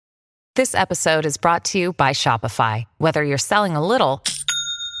This episode is brought to you by Shopify. Whether you're selling a little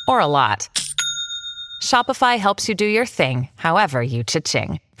or a lot, Shopify helps you do your thing, however you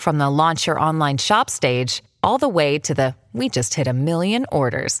cha-ching. From the launch your online shop stage, all the way to the we just hit 1 million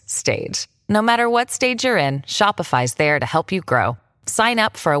orders stage. No matter what stage you're in, Shopify's there to help you grow. Sign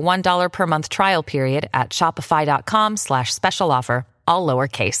up for a $1 per month trial period at shopify.com/special offer, all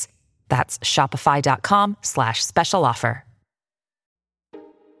lowercase. That's shopify.com/special offer.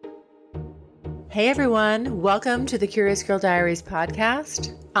 Hey everyone, welcome to the Curious Girl Diaries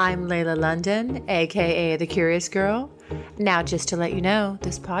podcast. I'm Layla London, aka The Curious Girl. Now, just to let you know,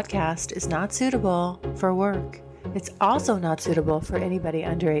 this podcast is not suitable for work. It's also not suitable for anybody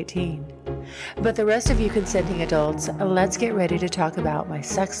under 18. But the rest of you consenting adults, let's get ready to talk about my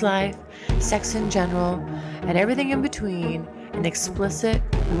sex life, sex in general, and everything in between in explicit,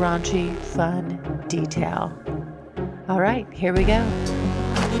 raunchy, fun detail. All right, here we go.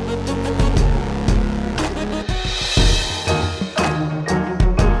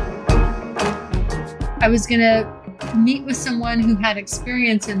 I was going to meet with someone who had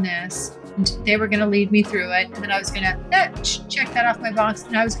experience in this, and they were going to lead me through it. And then I was going to check that off my box.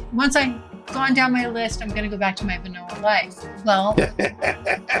 And once I've gone down my list, I'm going to go back to my vanilla life. Well,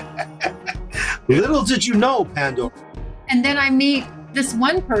 little did you know, Pandora. And then I meet this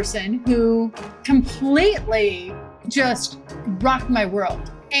one person who completely just rocked my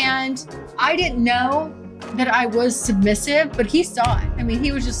world. And I didn't know that I was submissive, but he saw it. I mean,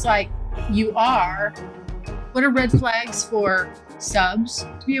 he was just like, you are. What are red flags for subs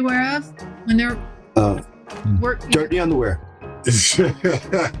to be aware of when they're dirty underwear?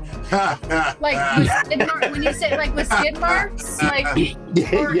 Like when you say like with skid marks, like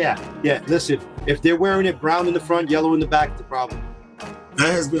yeah. Listen, if they're wearing it brown in the front, yellow in the back, it's a problem.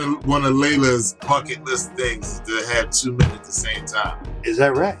 That has been one of Layla's bucket list things to have 2 men at the same time. Is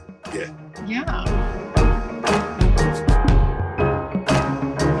that right? Yeah. Yeah.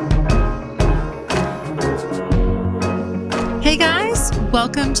 Hey guys,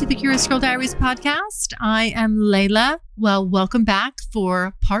 welcome to the Curious Girl Diaries podcast. I am Layla. Well, welcome back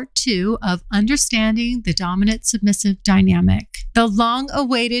for part 2 of Understanding the Dominant Submissive Dynamic. The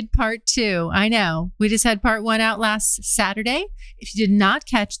long-awaited part 2. I know. We just had part 1 out last Saturday. If you did not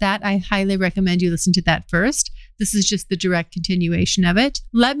catch that, I highly recommend you listen to that first. This is just the direct continuation of it.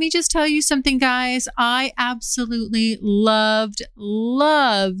 Let me just tell you something, guys. I absolutely loved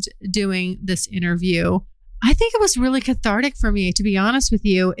doing this interview. I think it was really cathartic for me, to be honest with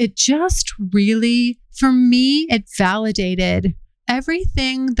you. It just really, for me, it validated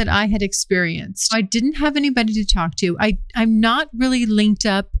everything that I had experienced. I didn't have anybody to talk to. I'm not really linked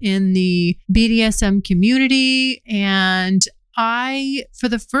up in the BDSM community, and I, for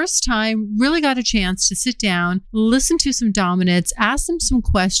the first time, really got a chance to sit down, listen to some dominates, ask them some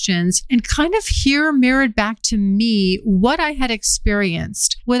questions, and kind of hear mirrored back to me what I had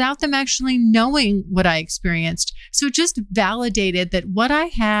experienced without them actually knowing what I experienced. So it just validated that what I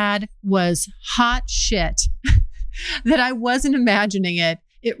had was hot shit, that I wasn't imagining it.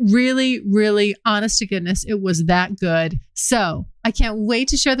 It really, really, honest to goodness, it was that good. So I can't wait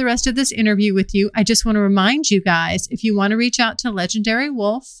to share the rest of this interview with you. I just want to remind you guys, if you want to reach out to Legendary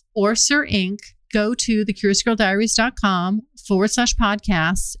Wolf or Sir Inc., go to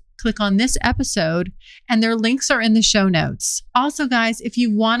thecuriousgirldiaries.com/podcasts, click on this episode, and their links are in the show notes. Also, guys, if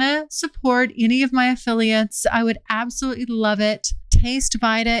you want to support any of my affiliates, I would absolutely love it. Taste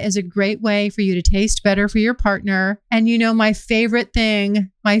Vita is a great way for you to taste better for your partner. And you know, my favorite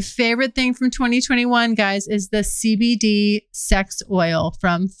thing from 2021, guys, is the CBD sex oil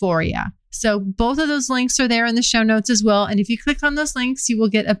from Foria. So both of those links are there in the show notes as well. And if you click on those links, you will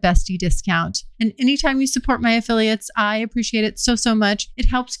get a bestie discount. And anytime you support my affiliates, I appreciate it so much. It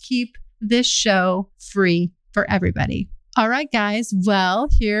helps keep this show free for everybody. All right, guys. Well,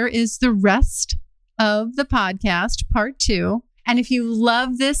 here is the rest of the podcast, part 2. And if you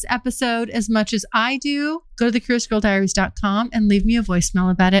love this episode as much as I do, go to thecuriousgirldiaries.com and leave me a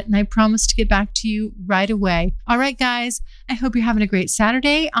voicemail about it. And I promise to get back to you right away. All right, guys, I hope you're having a great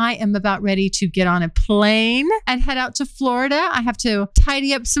Saturday. I am about ready to get on a plane and head out to Florida. I have to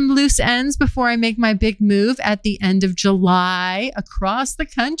tidy up some loose ends before I make my big move at the end of July across the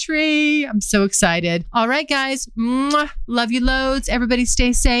country. I'm so excited. All right, guys, love you loads. Everybody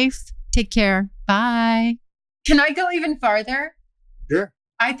stay safe. Take care. Bye. Can I go even farther? Sure.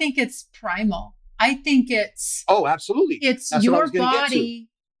 I think it's primal. I think it's... Oh, absolutely. It's That's your body.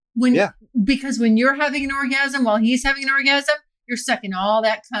 Because when you're having an orgasm while he's having an orgasm, you're sucking all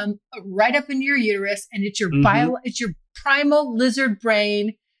that cum right up into your uterus, and it's your it's your primal lizard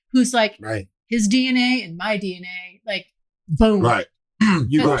brain who's like his DNA and my DNA, like boom. Right.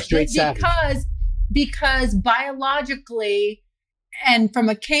 You go straight savage. Because biologically and from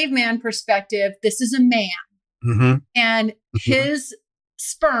a caveman perspective, this is a man. Mm-hmm. And his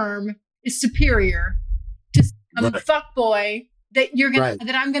sperm is superior to some fuckboy that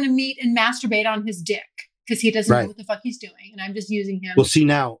that I'm gonna meet and masturbate on his dick because he doesn't know what the fuck he's doing, and I'm just using him. Well, see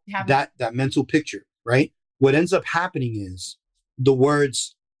now that mental picture, right? What ends up happening is the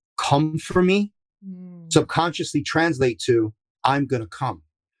words "come for me" subconsciously translate to "I'm gonna come."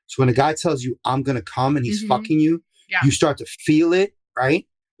 So when a guy tells you "I'm gonna come" and he's fucking you, you start to feel it, right?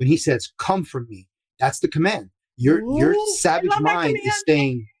 When he says "come for me," that's the command. Your savage mind is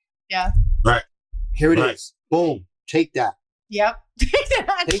saying, right, here it is. Boom, take that. Yep, take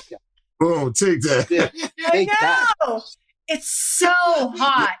that. Take that. Boom, take that. Yeah. Take that. It's so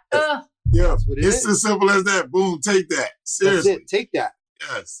hot. Yeah, it's as simple as that. Boom, take that. Seriously, that's it. Take that.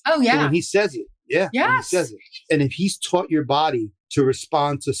 Yes. Oh yeah. So when he says it, when he says it, and if he's taught your body to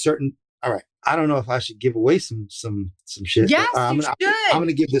respond to certain, all right. I don't know if I should give away some shit. Yes, I'm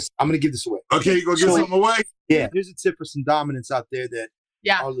gonna give this away. Okay, you gonna give something away? Yeah. Here's a tip for some dominants out there that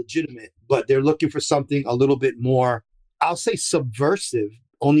are legitimate, but they're looking for something a little bit more, I'll say subversive,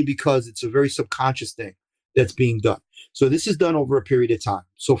 only because it's a very subconscious thing that's being done. So this is done over a period of time.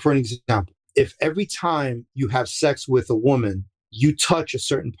 So for an example, if every time you have sex with a woman, you touch a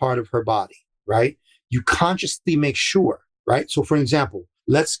certain part of her body, right? You consciously make sure, right? So for an example,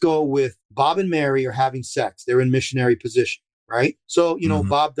 let's go with Bob and Mary are having sex. They're in missionary position, right? So,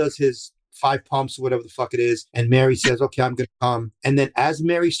 Bob does his 5 pumps, whatever the fuck it is. And Mary says, okay, I'm going to come. And then as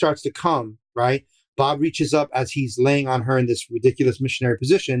Mary starts to come, right? Bob reaches up as he's laying on her in this ridiculous missionary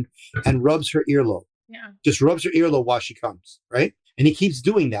position and rubs her earlobe. Yeah. Just rubs her earlobe while she comes, right? And he keeps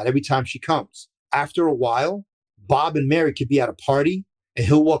doing that every time she comes. After a while, Bob and Mary could be at a party and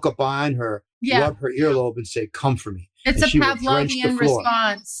he'll walk up behind her, rub her earlobe and say, come for me. It's and a Pavlovian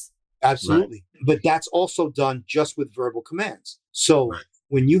response. Absolutely. Right. But that's also done just with verbal commands. So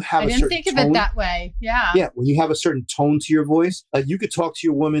when you have I didn't think of it that way. Yeah. Yeah. When you have a certain tone to your voice, like you could talk to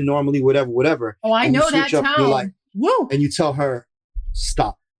your woman normally, whatever. Oh, I know that tone. You're like, woo. And you tell her,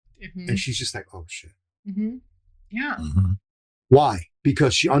 stop. And she's just like, oh shit. Mm-hmm. Yeah. Mm-hmm. Why?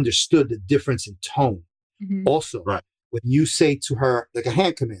 Because she understood the difference in tone. Mm-hmm. Also, when you say to her, like a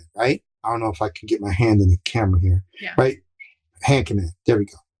hand command, right? I don't know if I can get my hand in the camera here. Yeah. Right? Hand command. There we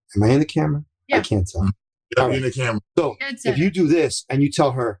go. Am I in the camera? Yeah. I can't tell. Yeah, in the camera. So if you do this and you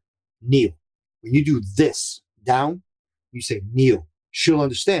tell her, kneel. When you do this down, you say kneel. She'll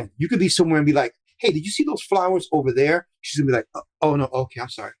understand. You could be somewhere and be like, hey, did you see those flowers over there? She's going to be like, oh, no, okay, I'm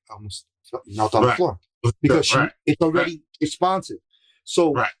sorry. I almost knelt on the floor. Because it's already responsive.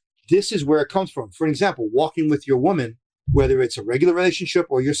 So this is where it comes from. For example, walking with your woman, whether it's a regular relationship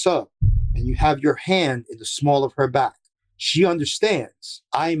or your sub, and you have your hand in the small of her back, she understands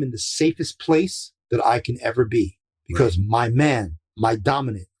I am in the safest place that I can ever be because my man, my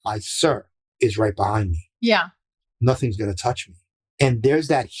dominant, my sir is right behind me. Yeah. Nothing's going to touch me. And there's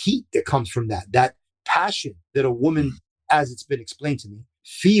that heat that comes from that passion that a woman, as it's been explained to me,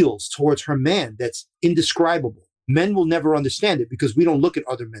 feels towards her man that's indescribable. Men will never understand it because we don't look at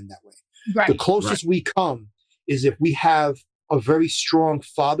other men that way. Right. The closest we come is if we have a very strong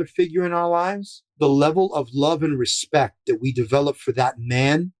father figure in our lives, the level of love and respect that we develop for that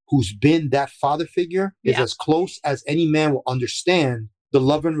man who's been that father figure is as close as any man will understand the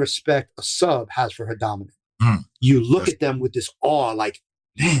love and respect a sub has for her dominant. You look at them with this awe, like,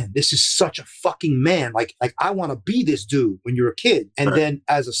 man, this is such a fucking man. Like I want to be this dude when you're a kid. And then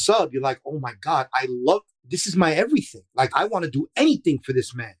as a sub, you're like, oh my God, this is my everything. Like I want to do anything for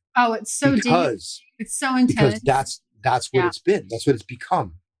this man. Oh, it's so deep. It's so intense. Because that's what it's been. That's what it's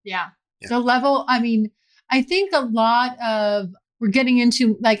become. Yeah. The level, I mean, I think a lot of, we're getting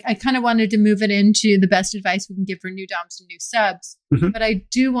into, like, I kind of wanted to move it into the best advice we can give for new doms and new subs. But I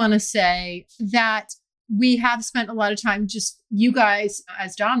do want to say that we have spent a lot of time, just you guys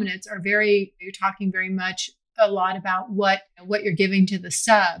as dominants you're talking very much a lot about what you're giving to the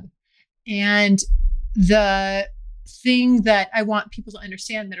sub. And the thing that I want people to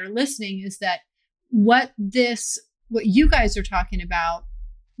understand that are listening is that what you guys are talking about,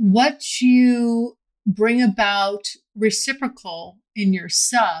 what you bring about reciprocal in your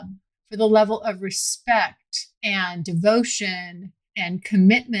sub for the level of respect and devotion and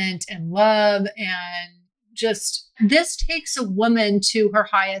commitment and love, and just this takes a woman to her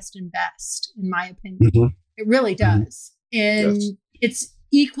highest and best, in my opinion. It really does. And it's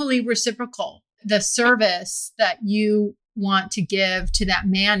equally reciprocal. The service that you want to give to that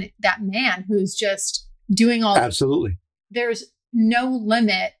man who's just doing all absolutely. There's no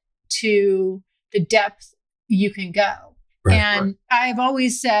limit to the depth you can go. And I've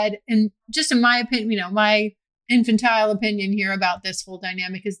always said, and just in my opinion, my infantile opinion here about this whole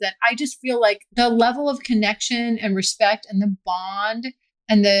dynamic is that I just feel like the level of connection and respect and the bond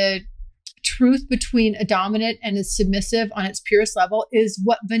and the truth between a dominant and a submissive on its purest level is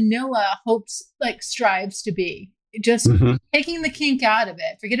what vanilla strives to be. Just taking the kink out of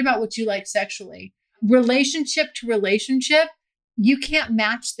it. Forget about what you like sexually. Relationship to relationship, you can't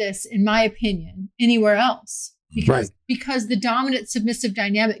match this, in my opinion, anywhere else. Because the dominant submissive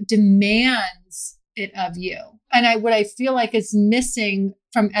dynamic demands it of you. And what I feel like is missing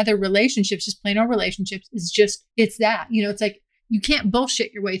from other relationships, just plain old relationships, is it's that, it's like, you can't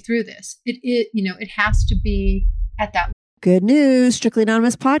bullshit your way through this. It has to be at that. Good news. Strictly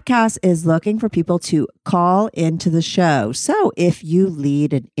Anonymous Podcast is looking for people to call into the show. So if you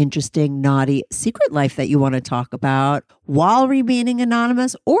lead an interesting, naughty secret life that you want to talk about while remaining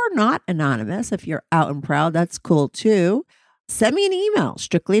anonymous or not anonymous, if you're out and proud, that's cool too. Send me an email,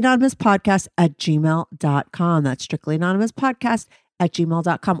 strictlyanonymouspodcast@gmail.com. That's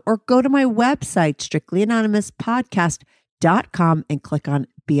strictlyanonymouspodcast@gmail.com. Or go to my website, strictlyanonymouspodcast.com, and click on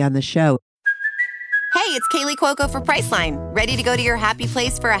Be on the Show. Hey, it's Kaylee Cuoco for Priceline. Ready to go to your happy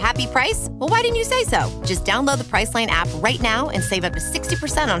place for a happy price? Well, why didn't you say so? Just download the Priceline app right now and save up to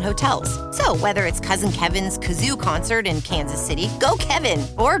 60% on hotels. So whether it's Cousin Kevin's Kazoo Concert in Kansas City, go Kevin,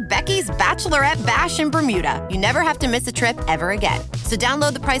 or Becky's Bachelorette Bash in Bermuda, you never have to miss a trip ever again. So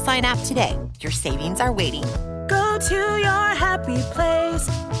download the Priceline app today. Your savings are waiting. Go to your happy place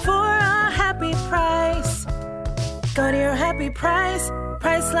for a happy price. Go to your happy price,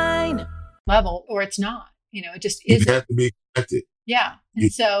 Priceline. Level, or it's not, it just isn't. You have to be connected. Yeah.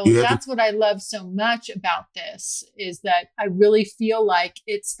 And that's what I love so much about this, is that I really feel like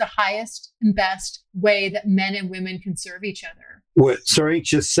it's the highest and best way that men and women can serve each other. What Sarin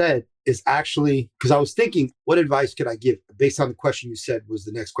just said is actually, because I was thinking, what advice could I give? Based on the question you said was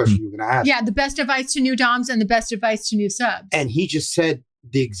the next question you were going to ask. Yeah, the best advice to new doms and the best advice to new subs. And he just said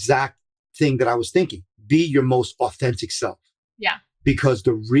the exact thing that I was thinking. Be your most authentic self. Yeah. Because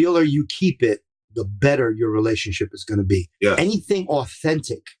the realer you keep it, the better your relationship is going to be. Yeah. Anything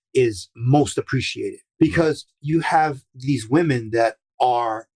authentic is most appreciated, because you have these women that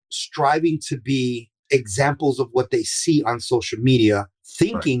are striving to be examples of what they see on social media,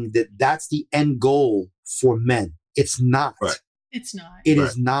 thinking that that's the end goal for men. It's not. It's not. It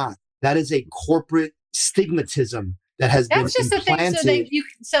is not. That is a corporate stigmatism that has been implanted. That's just the thing,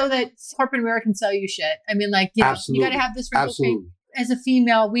 so that corporate America can sell you shit. I mean, you got to have this wrinkle thing. As a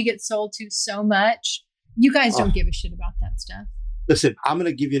female, we get sold to so much. You guys don't give a shit about that stuff. Listen, I'm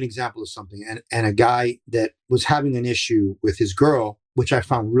going to give you an example of something. And a guy that was having an issue with his girl, which I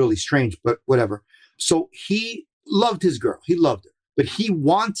found really strange, but whatever. So he loved his girl. He loved her. But he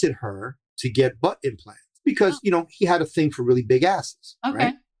wanted her to get butt implants because, he had a thing for really big asses. Okay.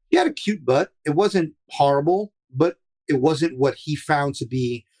 Right? He had a cute butt. It wasn't horrible, but it wasn't what he found to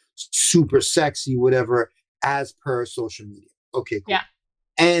be super sexy, whatever, as per social media. Okay, cool. Yeah.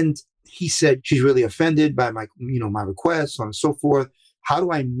 And he said, she's really offended by my request, so on and so forth. How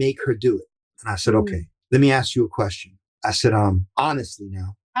do I make her do it? And I said, okay, let me ask you a question. I said, honestly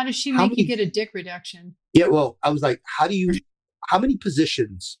now. How does she make you get a dick reduction? Yeah, well, I was like, how many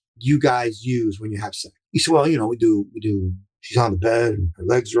positions do you guys use when you have sex? He said, well, we do, she's on the bed and her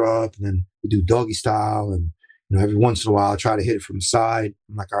legs are up, and then we do doggy style, and every once in a while I try to hit it from the side.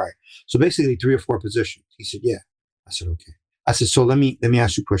 I'm like, all right. So basically 3 or 4 positions. He said, yeah. I said, okay. I said, so let me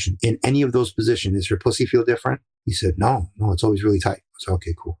ask you a question. In any of those positions, does her pussy feel different? He said, no, it's always really tight. I said,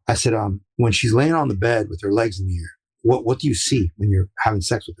 okay, cool. I said, when she's laying on the bed with her legs in the air, what do you see when you're having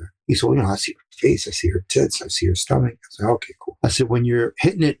sex with her? He said, well, I see her face, I see her tits, I see her stomach. I said, okay, cool. I said, when you're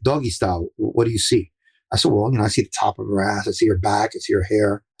hitting it doggy style, what do you see? I said, well, I see the top of her ass, I see her back, I see her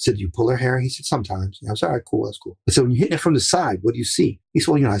hair. I said, do you pull her hair? He said, sometimes. I said, all right, cool, that's cool. I said, when you're hitting it from the side, what do you see? He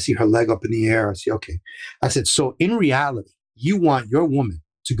said, well, I see her leg up in the air. I said, okay. I said, so in reality, you want your woman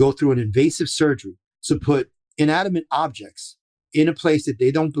to go through an invasive surgery to put inanimate objects in a place that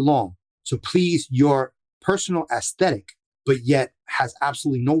they don't belong to please your personal aesthetic, but yet has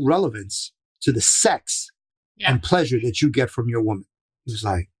absolutely no relevance to the sex and pleasure that you get from your woman. He was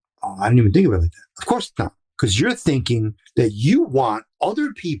like, oh, I didn't even think of it like that. Of course not. Because you're thinking that you want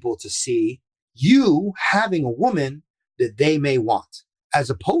other people to see you having a woman that they may want, as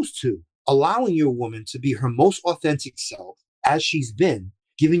opposed to allowing your woman to be her most authentic self as she's been,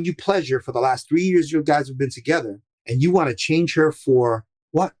 giving you pleasure for the last 3 years you guys have been together, and you want to change her for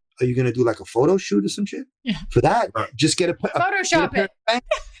what? Are you going to do like a photo shoot or some shit? Yeah. For that, just get Photoshop it.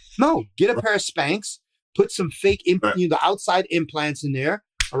 No, get a pair of Spanx, put some fake the outside implants in there,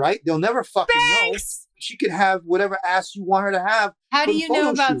 All right. They'll never fucking know. She could have whatever ass you want her to have. How do you know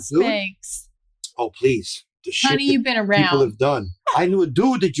about Spanx? Oh, please. The shit Honey, you've been around. People have done. I knew a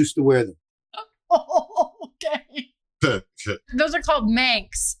dude that used to wear them. Oh, okay. Those are called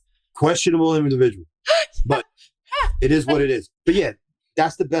Manx. Questionable individual. But it is what it is. But yeah,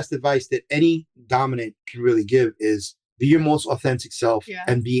 that's the best advice that any dominant can really give is be your most authentic self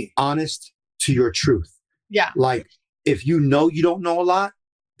and be honest to your truth. Yeah. Like, if you know you don't know a lot,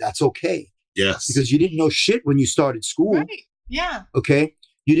 that's okay. Yes. Because you didn't know shit when you started school. Right. Yeah. Okay.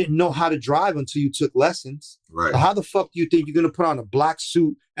 You didn't know how to drive until you took lessons. Right. So how the fuck do you think you're going to put on a black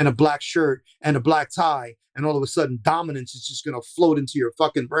suit and a black shirt and a black tie and all of a sudden dominance is just going to float into your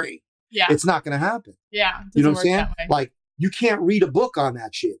fucking brain? Yeah. It's not going to happen. Yeah. You know what I'm saying? Like, you can't read a book on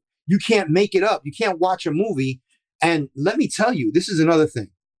that shit. You can't make it up. You can't watch a movie. And let me tell you, this is another thing.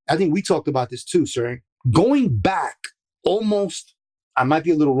 I think we talked about this too, sir. Going back almost, I might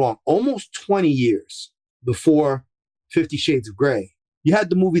be a little wrong, almost 20 years before 50 Shades of Grey, you had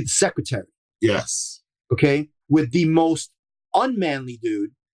the movie The Secretary. Yes. Okay. With the most unmanly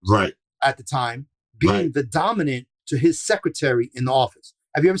dude. Right. At the time being the dominant to his secretary in the office.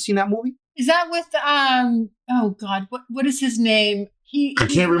 Have you ever seen that movie? Is that with, oh God, what is his name? I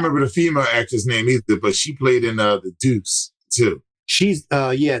can't remember the female actor's name either, but she played in The Deuce too. She's,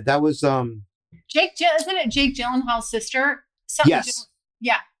 that was, isn't it Jake Gyllenhaal's sister? Yes.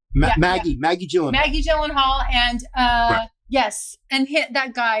 Maggie Gyllenhaal. Maggie Gyllenhaal and, yes. And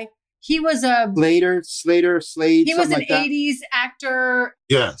that guy, he was a... Slade. He was an like 80s actor.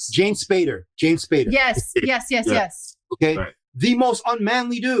 Yes. James Spader. Yes. Okay. Right. The most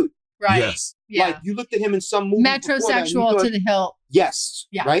unmanly dude. Right. Yes. Yeah. Like, you looked at him in some movie. Metrosexual to the hilt. Yes.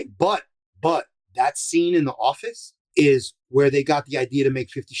 Yeah. Right. But that scene in The Office is where they got the idea to make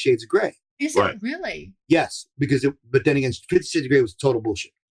 50 Shades of Grey. Is it really? Yes. But then again, 50 Shades of Grey was total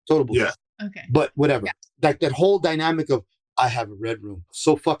bullshit. Yeah. Okay. But whatever. Yeah. Like that whole dynamic of, I have a red room.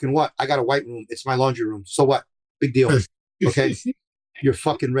 So fucking what? I got a white room. It's my laundry room. So what? Big deal. Okay. Your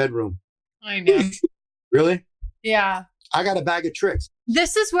fucking red room. I know. Really? Yeah. I got a bag of tricks.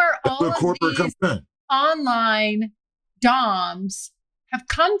 This is where all of these online DOMs have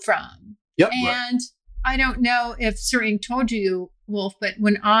come from. Yep. And I don't know if Serene told you, Wolf, but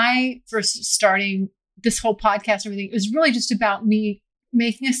when I first starting this whole podcast and everything, it was really just about me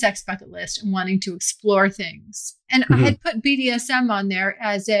making a sex bucket list and wanting to explore things. And I had put BDSM on there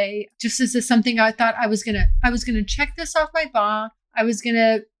as something I thought I was gonna check this off my box. I was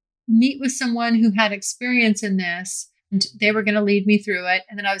gonna meet with someone who had experience in this, and they were gonna lead me through it.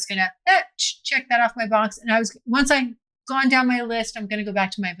 And then I was gonna check that off my box. And once I gone down my list, I'm gonna go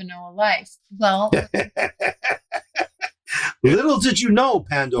back to my vanilla life. Well, little did you know,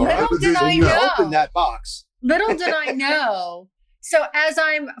 Pandora. Little did I know. Open that box. Little did I know. So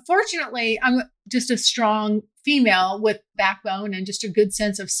I'm just a strong female with backbone and just a good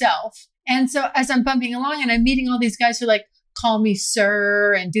sense of self. And so as I'm bumping along and I'm meeting all these guys who like call me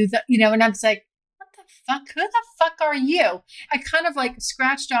sir and do that, and I'm just like, what the fuck? Who the fuck are you? I kind of like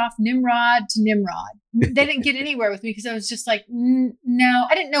scratched off Nimrod to Nimrod. They didn't get anywhere with me because I was just like, no,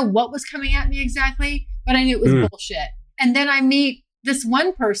 I didn't know what was coming at me exactly, but I knew it was bullshit. And then I meet this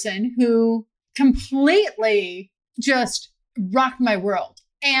one person who completely just rocked my world.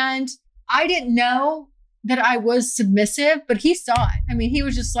 And I didn't know that I was submissive, but he saw it. I mean, he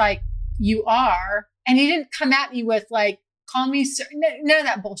was just like, you are. And he didn't come at me with like, call me sir. None of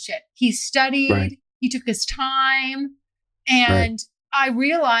that bullshit. He studied, he took his time. And I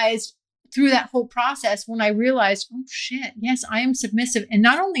realized through that whole process, when I realized, oh shit, yes, I am submissive. And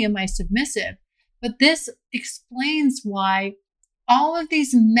not only am I submissive, but this explains why all of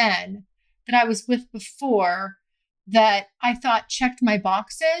these men that I was with before that I thought checked my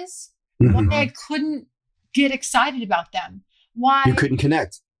boxes, why I couldn't get excited about them. Why you couldn't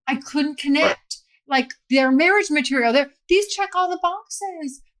connect. I couldn't connect. Like their marriage material, these check all the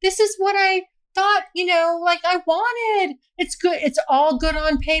boxes. This is what I thought, like I wanted. It's good. It's all good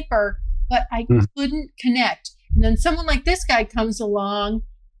on paper, but I couldn't connect. And then someone like this guy comes along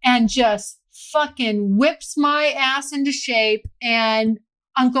and just fucking whips my ass into shape. And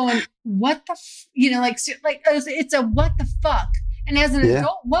I'm going, what the, it's a what the fuck. And as an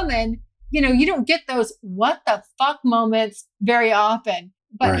adult woman, you don't get those what the fuck moments very often.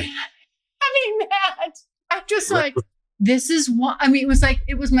 But having that, I'm just like, this is what,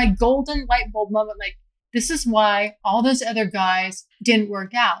 it was my golden light bulb moment. Like, this is why all those other guys didn't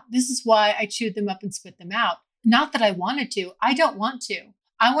work out. This is why I chewed them up and spit them out. Not that I wanted to. I don't want to.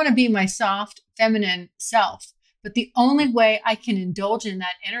 I want to be my soft, feminine self. But the only way I can indulge in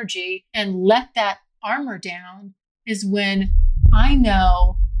that energy and let that armor down is when I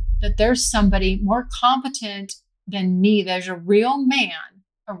know that there's somebody more competent than me. There's a real man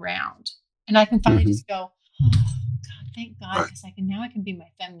around. And I can finally just go, oh, God, thank God, because I can be my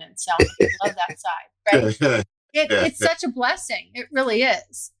feminine self. I love that side, right? It's such a blessing. It really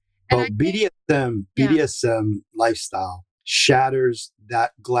is. And BDSM lifestyle shatters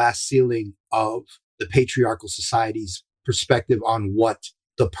that glass ceiling of the patriarchal society's perspective on what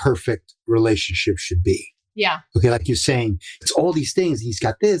the perfect relationship should be. Yeah. Okay, like you're saying, it's all these things. He's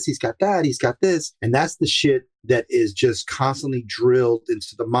got this, he's got that, he's got this. And that's the shit that is just constantly drilled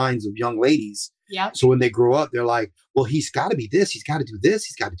into the minds of young ladies. Yeah. So when they grow up, they're like, well, he's got to be this, he's got to do this,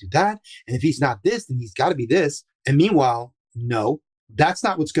 he's got to do that. And if he's not this, then he's got to be this. And meanwhile, no, that's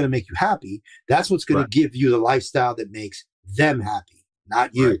not what's going to make you happy. That's what's going to give you the lifestyle that makes them happy,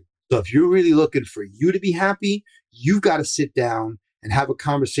 not you. Right. So if you're really looking for you to be happy, you've got to sit down and have a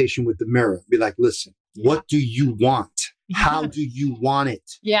conversation with the mirror. Be like, listen, what do you want? How do you want it?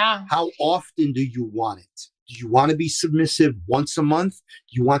 Yeah. How often do you want it? Do you want to be submissive once a month?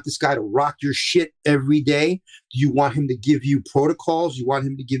 Do you want this guy to rock your shit every day? Do you want him to give you protocols? Do you want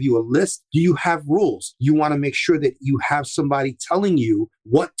him to give you a list? Do you have rules? You want to make sure that you have somebody telling you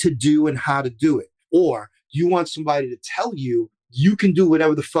what to do and how to do it. Or do you want somebody to tell you you can do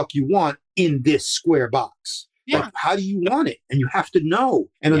whatever the fuck you want in this square box? Yeah. Like, how do you want it? And you have to know.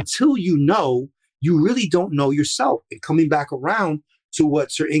 And until you know, you really don't know yourself. And coming back around to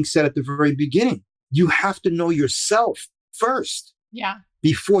what Sir Ink said at the very beginning, you have to know yourself first. Yeah.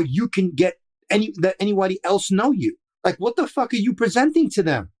 Before you can get anybody else know you. Like, what the fuck are you presenting to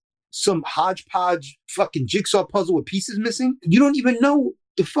them? Some hodgepodge fucking jigsaw puzzle with pieces missing? You don't even know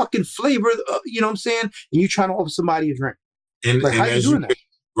the fucking flavor, you know what I'm saying? And you're trying to offer somebody a drink. And, like, how are you doing that?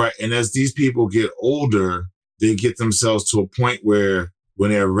 Right. And as these people get older, they get themselves to a point where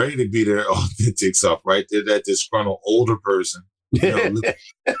when they're ready to be their authentic self, right? They're that disgruntled older person. You know,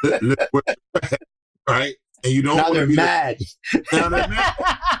 right? And you don't want to be mad. Now they're mad.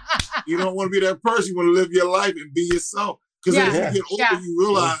 You don't want to be that person. You want to live your life and be yourself. Because as you get older, you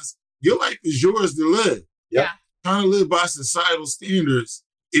realize your life is yours to live. Yeah. Trying to live by societal standards.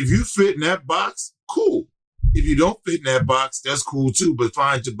 If you fit in that box, cool. If you don't fit in that box, that's cool too. But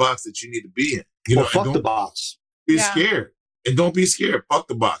find your box that you need to be in. You know, fuck the box. Be scared. And don't be scared. Fuck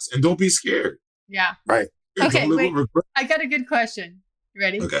the box. And don't be scared. Yeah. Right. Okay, wait. I got a good question. You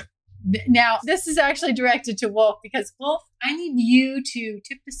ready? Okay. Now, this is actually directed to Wolf because, Wolf, I need you to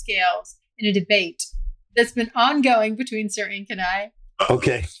tip the scales in a debate that's been ongoing between Sir Ink and I.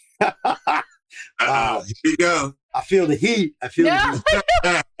 Okay. Here we go. I feel the heat. I feel the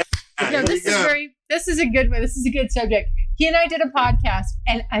heat. No, this is a good one. This is a good subject. He and I did a podcast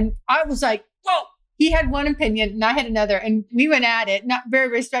and I was like, whoa, he had one opinion and I had another. And we went at it, not very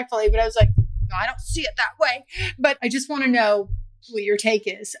respectfully, but I was like, no, I don't see it that way. But I just want to know what your take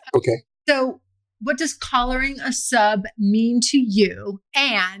is. Okay. So what does collaring a sub mean to you?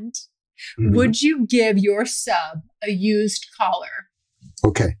 And would you give your sub a used collar?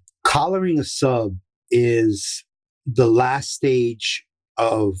 Okay. Collaring a sub is the last stage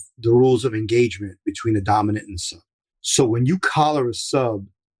of the rules of engagement between a dominant and a sub. So when you collar a sub,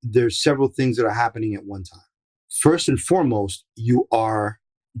 there's several things that are happening at one time. First and foremost, you are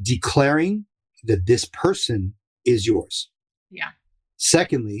declaring that this person is yours. Yeah.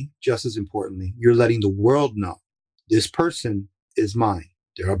 Secondly, just as importantly, you're letting the world know this person is mine.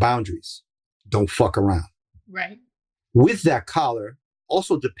 There are boundaries. Don't fuck around. Right. With that collar,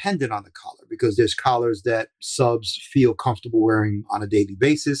 also dependent on the collar, because there's collars that subs feel comfortable wearing on a daily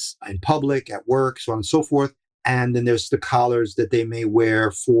basis, in public, at work, so on and so forth. And then there's the collars that they may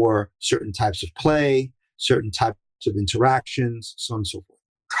wear for certain types of play, certain types of interactions, so on and so forth.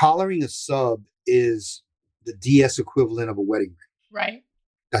 Collaring a sub is the DS equivalent of a wedding ring. Right.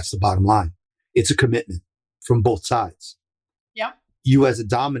 That's the bottom line. It's a commitment from both sides. Yep. You as a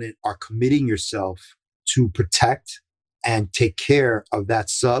dominant are committing yourself to protect and take care of that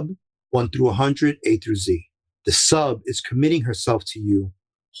sub 1 through 100, A through Z. The sub is committing herself to you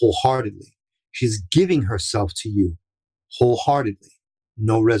wholeheartedly. She's giving herself to you wholeheartedly.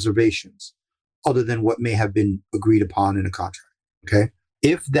 No reservations other than what may have been agreed upon in a contract. Okay.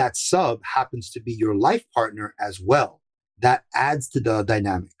 If that sub happens to be your life partner as well, that adds to the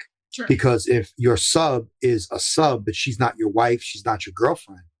dynamic. Sure. Because if your sub is a sub, but she's not your wife, she's not your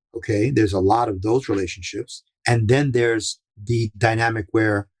girlfriend. Okay. There's a lot of those relationships. And then there's the dynamic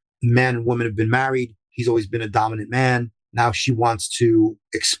where man and woman have been married. He's always been a dominant man. Now she wants to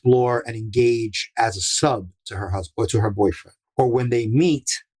explore and engage as a sub to her husband or to her boyfriend. Or when they meet,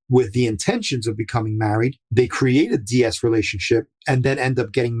 with the intentions of becoming married. They create a DS relationship and then end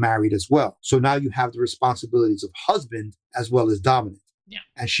up getting married as well. So now you have the responsibilities of husband as well as dominant. Yeah.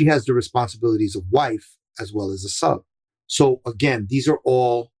 And she has the responsibilities of wife as well as a sub. So again, these are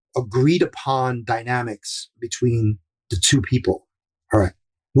all agreed upon dynamics between the two people. All right.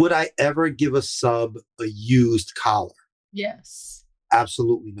 Would I ever give a sub a used collar? Yes.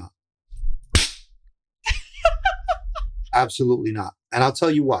 Absolutely not. Absolutely not. And I'll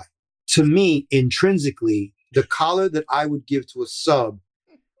tell you why. To me, intrinsically, the collar that I would give to a sub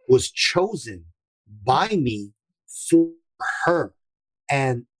was chosen by me for her.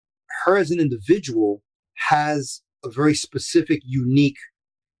 And her as an individual has a very specific, unique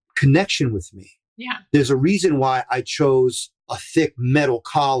connection with me. Yeah. There's a reason why I chose a thick metal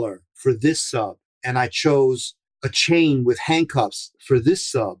collar for this sub, and I chose a chain with handcuffs for this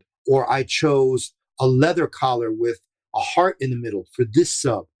sub, or I chose a leather collar with a heart in the middle for this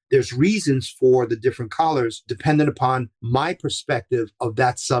sub. There's reasons for the different collars dependent upon my perspective of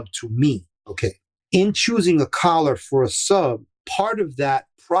that sub to me. Okay. In choosing a collar for a sub, part of that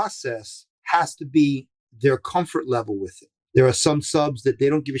process has to be their comfort level with it. There are some subs that they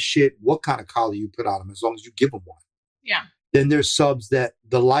don't give a shit what kind of collar you put on them as long as you give them one. Yeah. Then there's subs that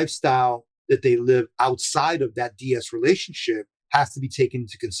the lifestyle that they live outside of that DS relationship has to be taken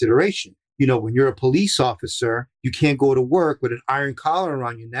into consideration. You know, when you're a police officer, you can't go to work with an iron collar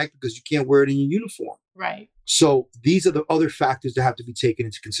around your neck because you can't wear it in your uniform. Right. So these are the other factors that have to be taken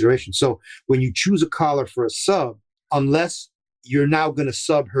into consideration. So when you choose a collar for a sub, unless you're now going to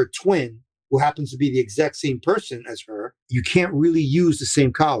sub her twin, who happens to be the exact same person as her, you can't really use the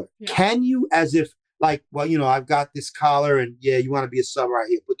same collar. Yeah. Can you, as if like, well, you know, I've got this collar and yeah, you want to be a sub right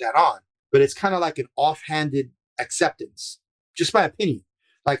here, put that on. But it's kind of like an offhanded acceptance, just my opinion.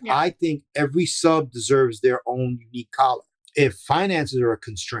 Like, yeah. I think every sub deserves their own unique collar. If finances are a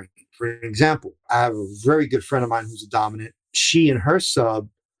constraint, for example, I have a very good friend of mine who's a dominant. She and her sub,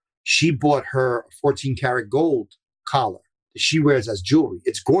 she bought her a 14 karat gold collar that she wears as jewelry.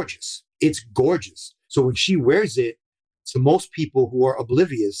 It's gorgeous. It's gorgeous. So when she wears it, to most people who are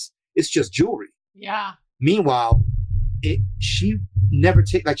oblivious, it's just jewelry. Yeah. Meanwhile, she never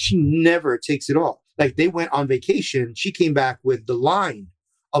takes it off. Like, they went on vacation. She came back with the line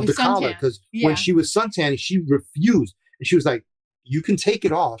of the collar because when she was suntanning, she refused. And she was like, you can take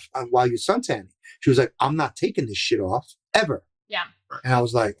it off while you're suntanning. She was like, I'm not taking this shit off ever. Yeah. And I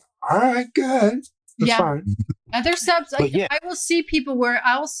was like, all right, good. That's fine. Other subs, I will see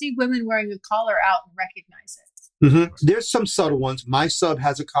women wearing a collar out and recognize it. Mm-hmm. There's some subtle ones. My sub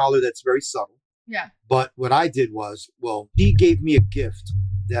has a collar that's very subtle. Yeah. But what I did was, she gave me a gift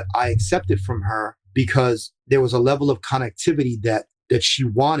that I accepted from her because there was a level of connectivity that she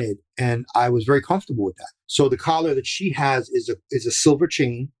wanted, and I was very comfortable with that. So the collar that she has is a silver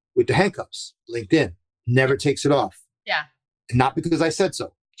chain with the handcuffs linked in. Never takes it off. Yeah. And not because I said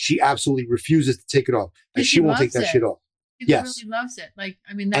so. She absolutely refuses to take it off. Like, she won't take that shit off. She really loves it. Like,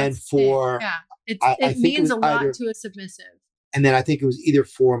 I mean, that's and for it means a lot to a submissive. And then I think it was either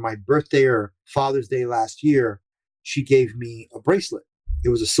for my birthday or Father's Day last year, she gave me a bracelet. It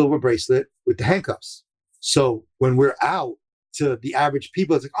was a silver bracelet with the handcuffs. So when we're out, to the average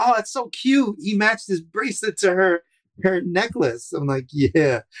people, it's like, oh, that's so cute. He matched his bracelet to her necklace. I'm like,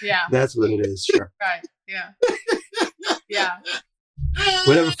 yeah, that's what it is. Sure. Right. Yeah. Yeah.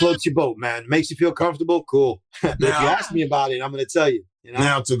 Whatever floats your boat, man. Makes you feel comfortable. Cool. Now, if you ask me about it, I'm going to tell you. You know?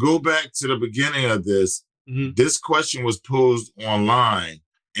 Now, to go back to the beginning of this, this question was posed online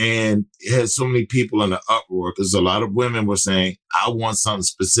and it had so many people in the uproar because a lot of women were saying, I want something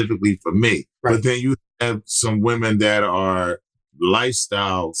specifically for me. Right. But then you have some women that are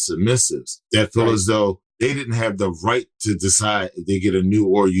lifestyle submissives that feel as though they didn't have the right to decide if they get a new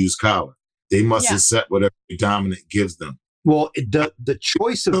or used collar. They must accept whatever the dominant gives them. Well, the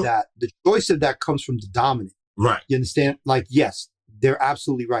choice of that comes from the dominant. Right. You understand? Like, yes, they're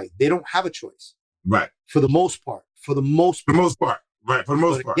absolutely right. They don't have a choice. Right. For the most part. Right. For the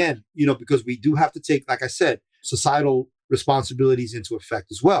most part. Again, because we do have to take, like I said, societal responsibilities into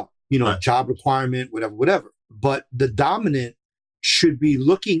effect as well. Job requirement, whatever. But the dominant should be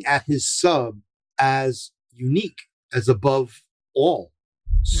looking at his sub as unique, as above all.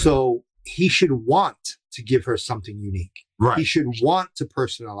 So he should want to give her something unique. Right. He should want to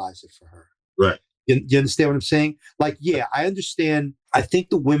personalize it for her. Right. You understand what I'm saying? Like, yeah, I understand. I think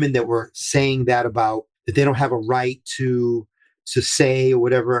the women that were saying that about that they don't have a right to say or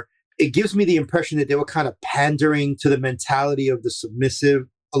whatever, it gives me the impression that they were kind of pandering to the mentality of the submissive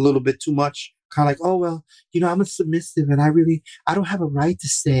a little bit too much. kind of like, oh, well, I'm a submissive and I don't have a right to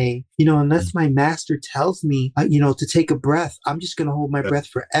say, unless my master tells me, to take a breath, I'm just going to hold my breath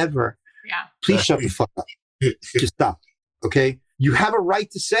forever. Yeah. Please shut the fuck up. Just stop. Okay. You have a right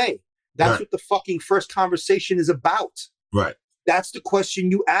to say. That's what the fucking first conversation is about. Right. That's the question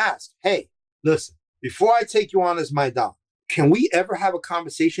you ask. Hey, listen, before I take you on as my dom, can we ever have a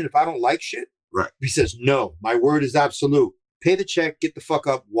conversation if I don't like shit? Right. He says, no, my word is absolute. Pay the check, get the fuck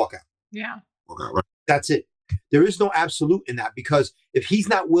up, walk out. Yeah. Okay, right. That's it. There is no absolute in that, because if he's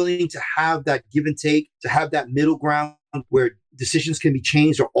not willing to have that give and take, to have that middle ground where decisions can be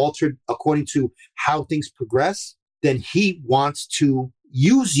changed or altered according to how things progress, then he wants to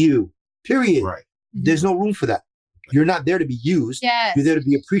use you, period. Right. There's no room for that. You're not there to be used. Yes. You're there to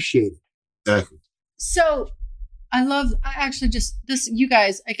be appreciated. Exactly. So I actually just this, you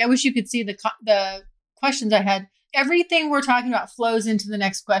guys, like, I wish you could see the questions I had. Everything we're talking about flows into the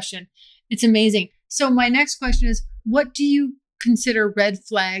next question. It's amazing. So my next question is, what do you consider red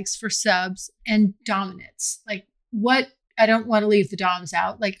flags for subs and dominants? Like, what, I don't want to leave the doms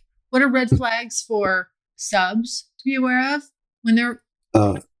out. Like, what are red flags for subs to be aware of when they're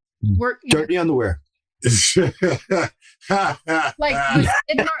dirty underwear? Like with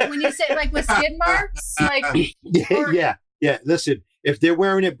skid when you say like with skid marks, like yeah. Listen, if they're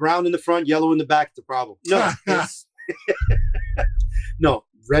wearing it brown in the front, yellow in the back, it's a problem. No, no,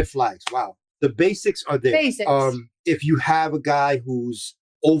 red flags. Wow, the basics are there. Basics. If you have a guy who's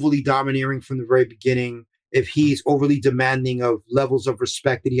overly domineering from the very beginning, if he's overly demanding of levels of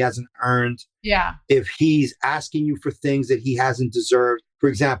respect that he hasn't earned, if he's asking you for things that he hasn't deserved. For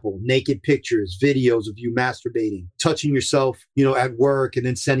example, naked pictures, videos of you masturbating, touching yourself, at work and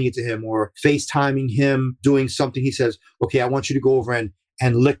then sending it to him, or FaceTiming him doing something. He says, okay, I want you to go over and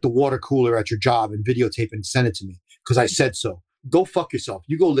lick the water cooler at your job and videotape and send it to me because I said so. Go fuck yourself.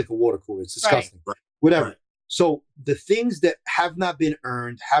 You go lick a water cooler. It's disgusting. Right. Whatever. Right. So the things that have not been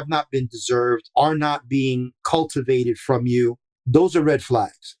earned, have not been deserved, are not being cultivated from you, those are red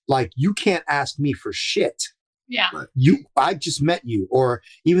flags. Like, you can't ask me for shit. Yeah. I just met you, or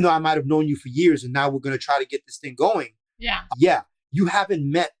even though I might have known you for years and now we're going to try to get this thing going. Yeah. Yeah. You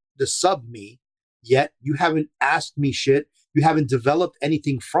haven't met the sub me yet. You haven't asked me shit. You haven't developed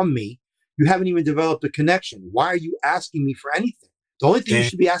anything from me. You haven't even developed a connection. Why are you asking me for anything? The only thing you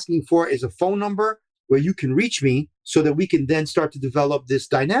should be asking for is a phone number where you can reach me so that we can then start to develop this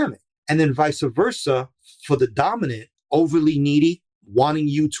dynamic. And then vice versa for the dominant, overly needy, wanting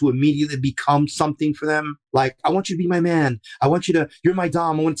you to immediately become something for them. Like, I want you to be my man. You're my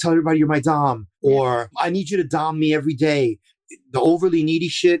dom. I want to tell everybody you're my dom. Or I need you to dom me every day. The overly needy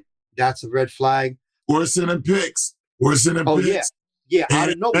shit, that's a red flag. We're sending pics. Yeah, out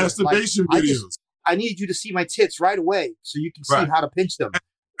of nowhere. Masturbation videos. I need you to see my tits right away so you can see how to pinch them.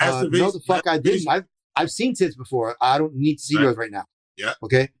 No, the fuck I didn't. I've seen tits before. I don't need to see yours right now. Yeah.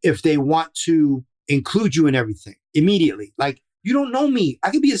 Okay. If they want to include you in everything immediately, like, you don't know me. I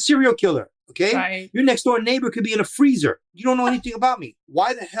could be a serial killer. Okay. Right. Your next door neighbor could be in a freezer. You don't know anything about me.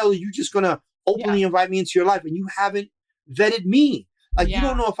 Why the hell are you just going to openly invite me into your life and you haven't vetted me? Like, you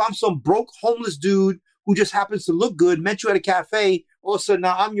don't know if I'm some broke homeless dude who just happens to look good, met you at a cafe. All of a sudden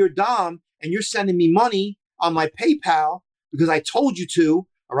now I'm your dom and you're sending me money on my PayPal because I told you to.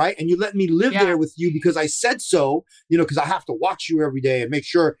 All right. And you let me live there with you because I said so, because I have to watch you every day and make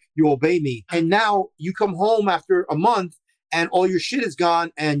sure you obey me. And now you come home after a month and all your shit is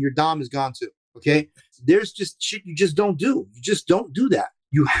gone and your dom is gone too. Okay. There's just shit you just don't do. You just don't do that.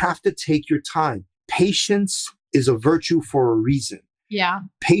 You have to take your time. Patience is a virtue for a reason. Yeah.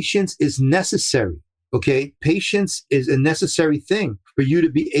 Patience is necessary. Okay. Patience is a necessary thing for you to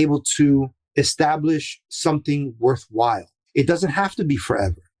be able to establish something worthwhile. It doesn't have to be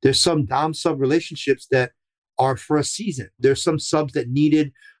forever. There's some dom sub relationships that are for a season. There's some subs that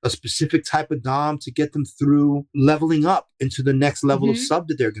needed a specific type of dom to get them through leveling up into the next level of sub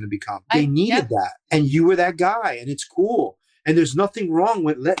that they're going to become. They needed that. And you were that guy, and it's cool. And there's nothing wrong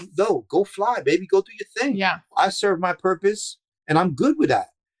with letting go. Go fly, baby. Go do your thing. Yeah. I serve my purpose and I'm good with that.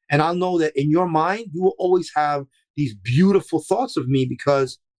 And I'll know that in your mind, you will always have these beautiful thoughts of me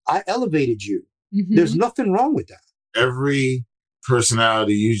because I elevated you. Mm-hmm. There's nothing wrong with that. Every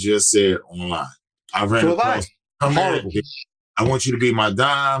personality you just said online, I ran across. Horrible. I want you to be my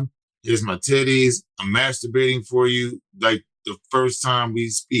dom. Here's my titties. I'm masturbating for you. Like the first time we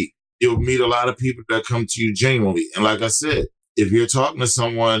speak, you'll meet a lot of people that come to you genuinely. And like I said, if you're talking to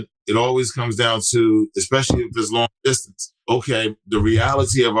someone, it always comes down to, especially if it's long distance. Okay, the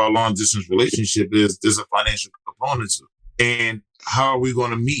reality of our long distance relationship is there's a financial component to it. And how are we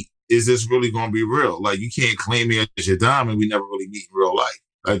going to meet? Is this really going to be real? Like, you can't claim me as your dom and we never really meet in real life.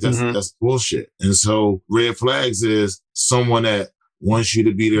 Like that's bullshit. And so red flags is someone that wants you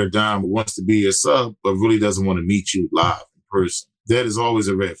to be their dime, wants to be your sub, but really doesn't want to meet you live in person. That is always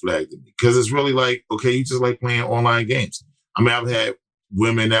a red flag to me because it's really like, okay, you just like playing online games. I mean, I've had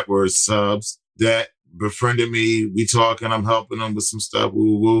women that were subs that befriended me. We talk and I'm helping them with some stuff.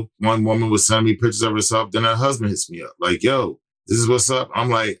 Woo woo. One woman was sending me pictures of herself. Then her husband hits me up like, yo, this is what's up. I'm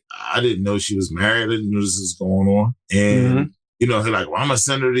like, I didn't know she was married. I didn't know this was going on. And, you know, he's like, well, I'm going to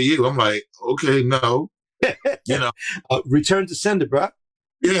send her to you. I'm like, okay, no. You know, return to sender, bro.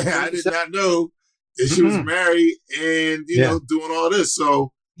 Yeah, I did not know that she was married and, you know, doing all this.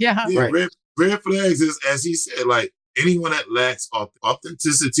 So, red flags is, as he said, like anyone that lacks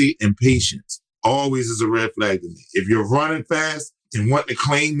authenticity and patience always is a red flag to me. If you're running fast and want to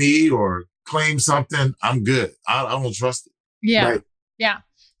claim me or claim something, I'm good. I don't trust it. Yeah. Right. Yeah.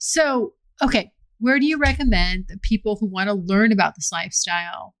 So, okay. Where do you recommend that people who want to learn about this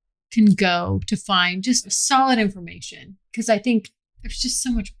lifestyle can go to find just solid information? Because I think there's just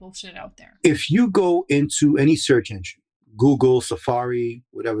so much bullshit out there. If you go into any search engine, Google, Safari,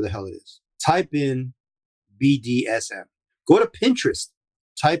 whatever the hell it is, type in BDSM. Go to Pinterest,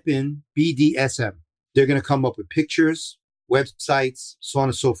 type in BDSM. They're going to come up with pictures, websites, so on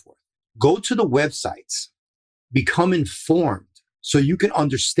and so forth. Go to the websites, become informed so you can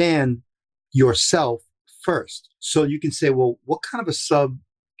understand yourself first. So you can say, well, what kind of a sub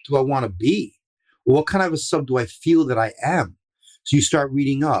do I want to be? What kind of a sub do I feel that I am? So you start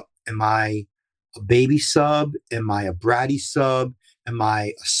reading up. Am I a baby sub? Am I a bratty sub? Am I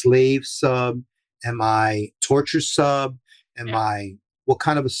a slave sub? Am I torture sub? What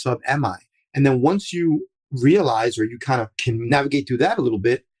kind of a sub am I? And then once you realize, or you kind of can navigate through that a little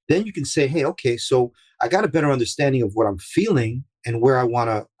bit, then you can say, hey, okay, so I got a better understanding of what I'm feeling and where I want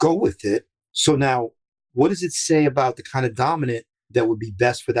to go with it. So now, what does it say about the kind of dominant that would be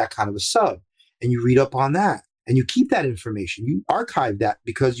best for that kind of a sub? And you read up on that and you keep that information. You archive that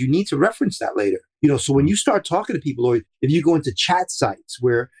because you need to reference that later. You know, so when you start talking to people, or if you go into chat sites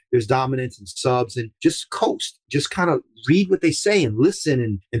where there's dominants and subs, and just coast, just kind of read what they say and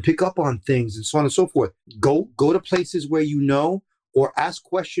listen and pick up on things and so on and so forth. Go to places where you know, or ask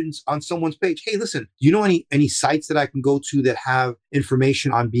questions on someone's page. Hey, listen, you know any sites that I can go to that have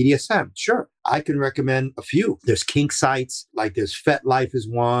information on BDSM? Sure. I can recommend a few. There's kink sites, like there's FetLife is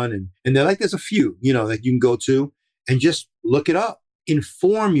one, and they're like, there's a few, you know, that you can go to and just look it up.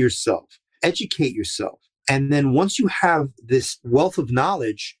 Inform yourself, educate yourself. And then once you have this wealth of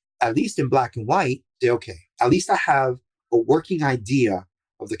knowledge, at least in black and white, say, okay, at least I have a working idea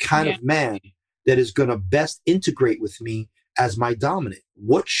of the kind of man that is going to best integrate with me as my dominant.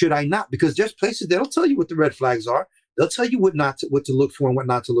 What should I not? Because there's places that'll tell you what the red flags are. They'll tell you what to look for and what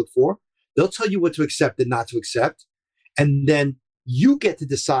not to look for. They'll tell you what to accept and not to accept. And then you get to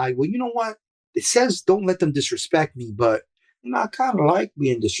decide, well, you know what? It says don't let them disrespect me, but you know, I kind of like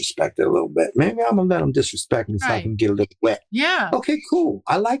being disrespected a little bit. Maybe I'm going to let them disrespect me so I can get a little wet. Yeah. Okay, cool.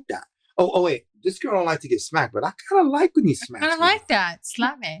 I like that. Oh, wait. This girl don't like to get smacked, but I kind of like when he smacks me. I kind of like that.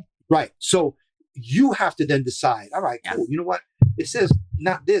 Slap me. Right. So you have to then decide, all right, cool. You know what? It says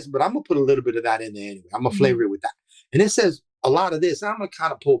not this, but I'm going to put a little bit of that in there anyway. I'm going to flavor it with that. And it says a lot of this. I'm going to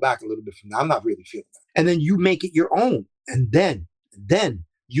kind of pull back a little bit from that. I'm not really feeling that. And then you make it your own. And then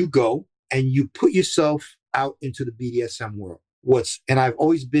you go and you put yourself out into the BDSM world. And I've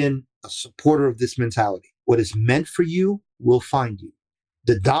always been a supporter of this mentality. What is meant for you will find you.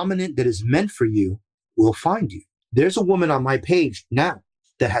 The dominant that is meant for you will find you. There's a woman on my page now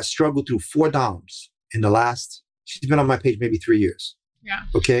that has struggled through 4 doms in the last, she's been on my page maybe 3 years. Yeah.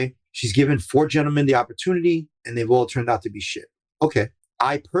 Okay. She's given 4 gentlemen the opportunity and they've all turned out to be shit. Okay.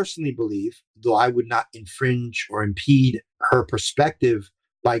 I personally believe, though I would not infringe or impede her perspective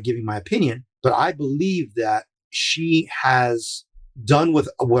by giving my opinion, but I believe that she has done with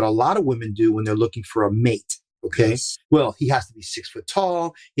what a lot of women do when they're looking for a mate. Okay. Yes. Well, he has to be 6 foot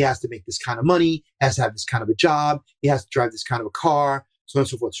tall. He has to make this kind of money, has to have this kind of a job. He has to drive this kind of a car, so on and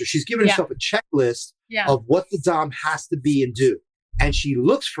so forth. So she's given herself a checklist of what the dom has to be and do. And she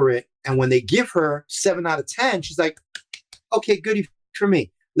looks for it. And when they give her 7 out of 10, she's like, okay, good for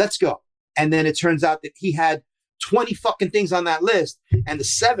me. Let's go. And then it turns out that he had 20 fucking things on that list and the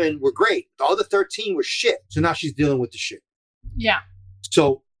 7 were great. The other 13 were shit. So now she's dealing with the shit. Yeah.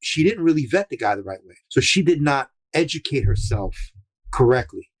 So she didn't really vet the guy the right way. So she did not educate herself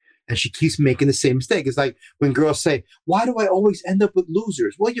correctly. And she keeps making the same mistake. It's like when girls say, why do I always end up with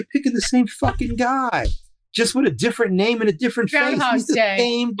losers? Well, you're picking the same fucking guy, just with a different name and a different face. He's the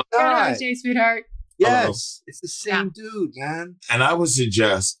same guy. Groundhog Day, sweetheart. Yes. It's the same dude, man. And I would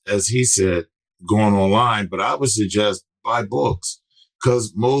suggest, as he said, going online, but I would suggest buy books.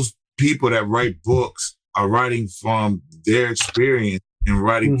 because most people that write books are writing from their experience and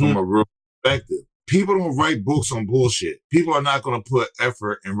writing from a real perspective. People don't write books on bullshit. People are not going to put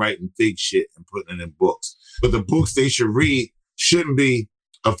effort in writing fake shit and putting it in books. But the books they should read shouldn't be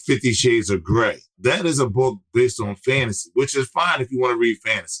a 50 Shades of Grey. That is a book based on fantasy, which is fine if you want to read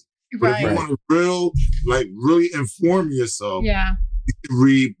fantasy. But if you want to really inform yourself, you can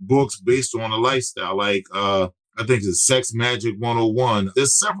read books based on a lifestyle. Like, I think it's Sex Magic 101.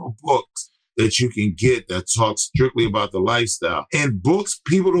 There's several books that you can get that talk strictly about the lifestyle. And books,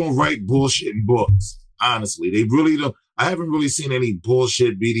 people don't write bullshit in books. Honestly, they really don't. I haven't really seen any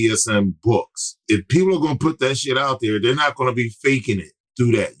bullshit BDSM books. If people are going to put that shit out there, they're not going to be faking it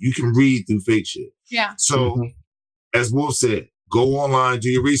through that. You can read through fake shit. Yeah. So, as Wolf said, go online, do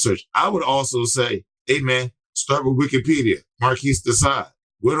your research. I would also say, hey, man, start with Wikipedia. Marquise de Sade.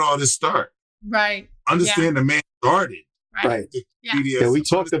 Where did all this start? Right. Understand the man started. Right. Yeah, we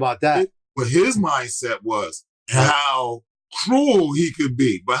talked about that. What his mindset was, how cruel he could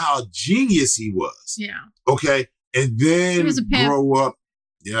be, but how genius he was. Yeah. Okay. And then grow up.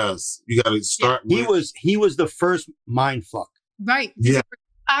 Yes. You got to start with. He was the first mind fuck. Right. Yeah.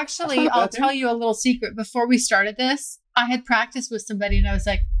 Actually, I'll tell you a little secret. Before we started this, I had practiced with somebody and I was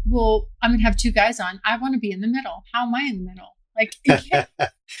like, well, I'm going to have two guys on. I want to be in the middle. How am I in the middle? Like, you can't,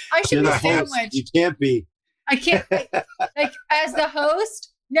 I should be sandwiched. You can't be. I can't. Like, as the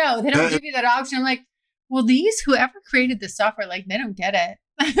host, no, they don't give you that option. I'm like, well, whoever created this software, like, they don't get it.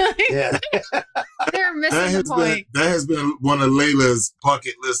 Yeah. They're missing the point. That has been one of Layla's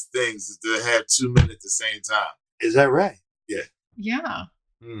bucket list things, is to have 2 men at the same time. Is that right? Yeah. Yeah.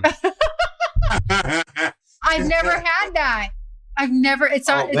 I've never had that.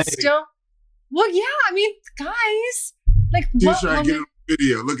 It's still, well, yeah, I mean, guys, like, what woman, get a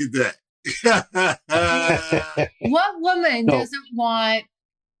video, look at that. What woman doesn't want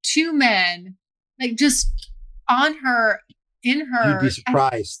 2 men, like, just on her, in her? You'd be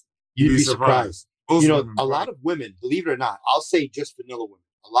surprised. You'd be surprised. You know, a lot of women, believe it or not, I'll say just vanilla women,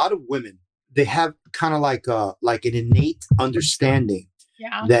 a lot of women, they have kind of like an innate understanding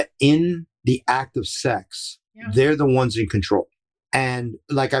that in the act of sex, they're the ones in control. And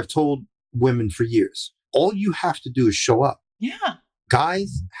like I've told women for years, all you have to do is show up. Yeah.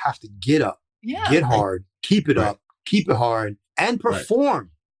 Guys have to get up, get hard, keep it up, keep it hard, and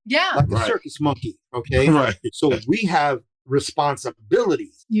perform. Yeah. Like a circus monkey. Okay. Right. So we have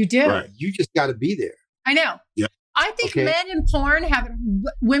responsibilities. You do. Right. You just got to be there. I know. Yeah. I think men in porn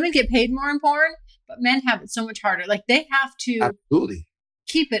women get paid more in porn, but men have it so much harder. Like, they have to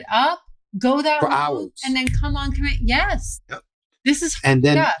keep it up, go that for long, hours, and then come on, commit. Yes. Yep. This is and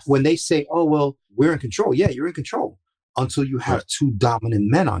then when they say, oh, well, we're in control. Yeah, you're in control until you have 2 dominant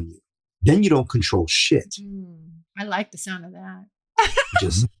men on you. Then you don't control shit. I like the sound of that.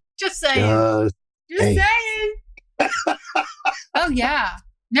 Just saying. Just saying. Oh, yeah.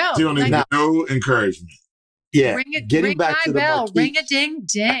 No. You don't need no encouragement. Yeah. Ring back to the Marquis. Ring a ding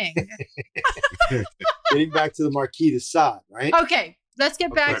ding. Getting back to the Marquis de Sade, right? Okay. Let's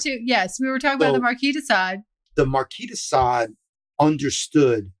get back to, yes, we were talking about the Marquis de Sade. The Marquis de Sade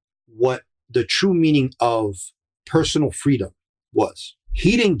understood what the true meaning of personal freedom was.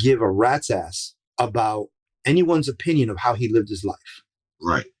 He didn't give a rat's ass about anyone's opinion of how he lived his life.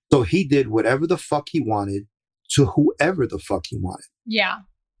 Right. So he did whatever the fuck he wanted to whoever the fuck he wanted. Yeah.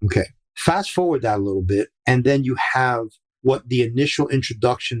 Okay. Fast forward that a little bit, and then you have what the initial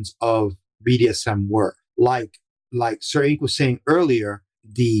introductions of BDSM were. Like Sir Ink was saying earlier,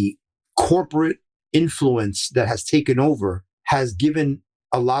 the corporate influence that has taken over has given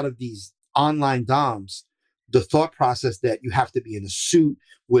a lot of these online doms the thought process that you have to be in a suit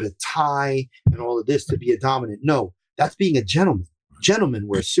with a tie and all of this to be a dominant. No, that's being a gentleman. Gentlemen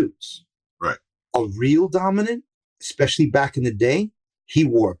wear suits. Right. A real dominant, especially back in the day, he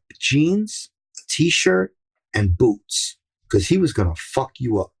wore jeans, a t-shirt, and boots because he was going to fuck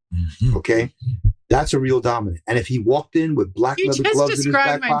you up. Okay? That's a real dominant. And if he walked in with black leather gloves in his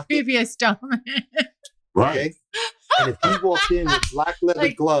back pocket. You just described my previous dominant. Right. Okay? And if he walked in with black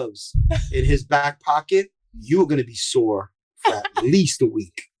leather gloves in his back pocket, you were going to be sore for at least a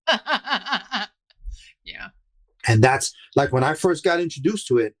week. Yeah. And that's like when I first got introduced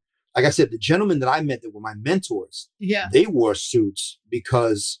to it, like I said, the gentlemen that I met that were my mentors, they wore suits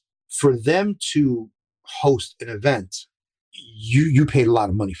because for them to host an event, you paid a lot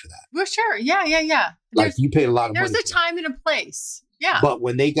of money for that. Well, sure. Yeah. Like you paid a lot of money. There's a time and a place. Yeah. But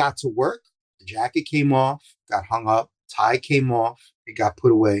when they got to work, the jacket came off, got hung up, tie came off, it got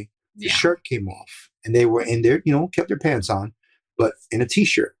put away, the shirt came off. And they were in there, kept their pants on, but in a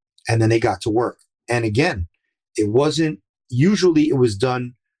t-shirt. And then they got to work. And again, it wasn't, usually it was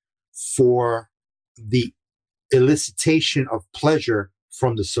done for the elicitation of pleasure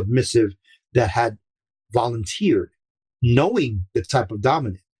from the submissive that had volunteered, knowing the type of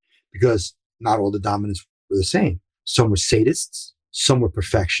dominant, because not all the dominants were the same. Some were sadists, some were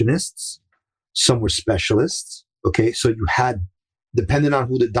perfectionists, some were specialists. Okay. So you had, depending on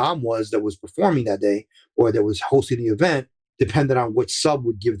who the dom was that was performing that day or that was hosting the event, depending on which sub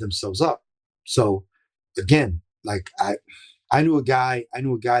would give themselves up. So again, like I knew a guy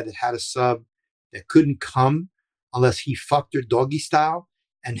that had a sub that couldn't come unless he fucked her doggy style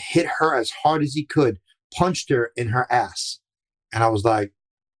and hit her as hard as he could, punched her in her ass. And I was like,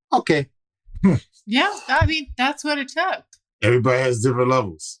 okay. Yeah. I mean, that's what it took. Everybody has different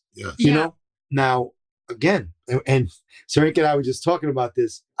levels. Yeah. You know, now again, and Sarinka and I were just talking about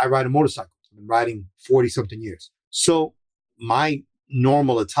this. I ride a motorcycle. I've been riding 40 something years. So my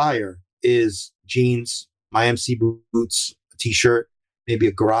normal attire is jeans, my MC boots, a t-shirt, maybe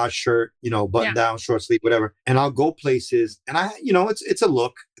a garage shirt, you know, button down, short sleeve, whatever. And I'll go places and it's a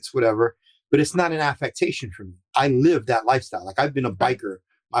look, it's whatever, but it's not an affectation for me. I live that lifestyle. Like I've been a biker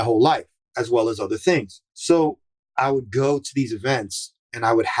my whole life, as well as other things. So I would go to these events and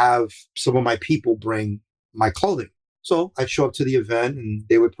I would have some of my people bring my clothing. So I'd show up to the event and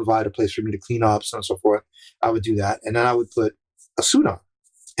they would provide a place for me to clean up, so on and so forth. I would do that. And then I would put a suit on.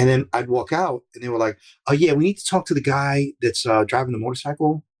 And then I'd walk out and they were like, oh yeah, we need to talk to the guy that's driving the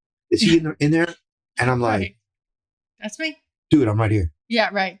motorcycle. Is he in there? And I'm like, Right. That's me. Dude, I'm right here. Yeah,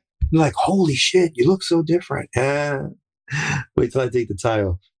 right. They're like, holy shit, you look so different. Wait till I take the tie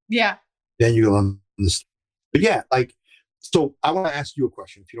off. Yeah. Then you'll understand. But yeah, like, so I want to ask you a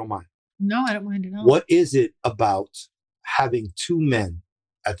question, if you don't mind. No, I don't mind at all. What is it about having two men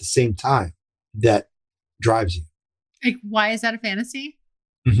at the same time that drives you? Like, why is that a fantasy?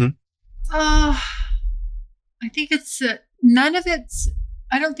 Mm-hmm. I think it's none of it's.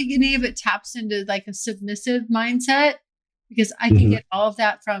 I don't think any of it taps into like a submissive mindset, because I can get all of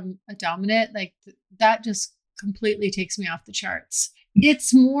that from a dominant. Like that just completely takes me off the charts.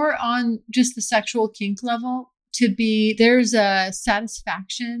 It's more on just the sexual kink level. There's a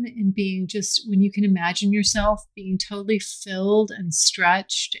satisfaction in being just when you can imagine yourself being totally filled and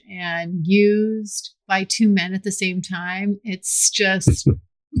stretched and used by two men at the same time. It's just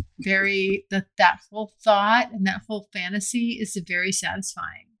very, that whole thought and that whole fantasy is very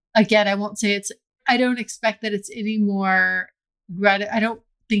satisfying. Again, I won't say I don't expect that it's any more, I don't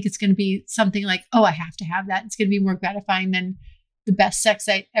think it's going to be something like, oh, I have to have that. It's going to be more gratifying than the best sex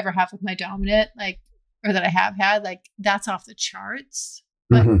I ever have with my dominant, or that I have had, that's off the charts.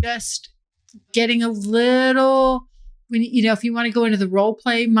 But just getting a little, when, if you want to go into the role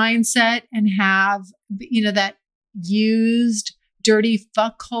play mindset and have, that used dirty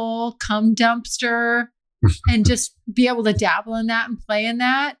fuckhole cum dumpster and just be able to dabble in that and play in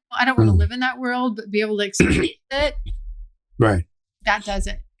that. I don't want to live in that world, but be able to experience it. Right. That does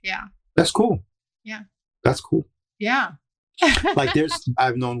it. Yeah. That's cool. Yeah. That's cool. Yeah. Like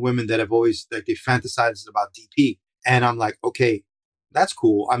I've known women that have always, they fantasize about DP. And I'm like, okay, that's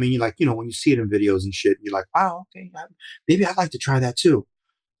cool. I mean, when you see it in videos and shit, you're like, wow, okay, maybe I'd like to try that too.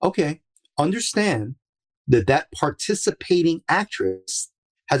 Okay. Understand that participating actress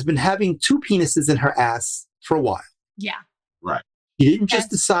has been having two penises in her ass for a while. Yeah. Right. You didn't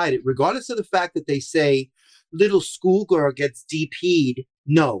just decide it, regardless of the fact that they say little schoolgirl gets DP'd.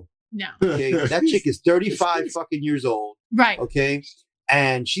 No. Okay. That chick is 35 fucking years old. Right. Okay.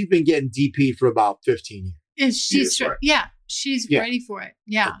 And she's been getting DP'd for about 15 years. She's ready for it.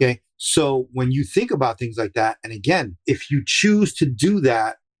 Yeah. Okay. So when you think about things like that, and again, if you choose to do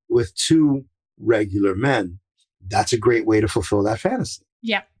that with two regular men, that's a great way to fulfill that fantasy.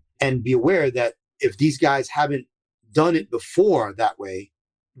 Yeah. And be aware that if these guys haven't done it before that way,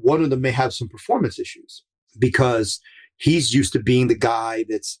 one of them may have some performance issues because he's used to being the guy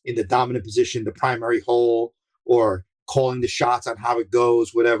that's in the dominant position, the primary hole, or calling the shots on how it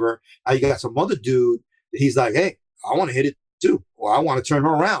goes, whatever. Now you got some other dude that he's like, hey, I want to hit it too. Or I want to turn her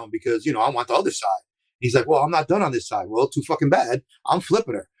around because, I want the other side. He's like, well, I'm not done on this side. Well, too fucking bad. I'm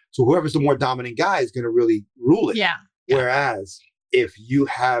flipping her. So whoever's the more dominant guy is going to really rule it. Yeah. Whereas if you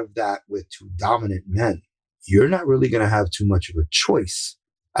have that with two dominant men, you're not really going to have too much of a choice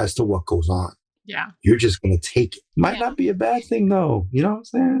as to what goes on. Yeah. You're just going to take it. Might not be a bad thing though. You know what I'm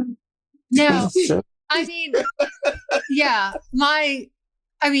saying? No. I mean, yeah, I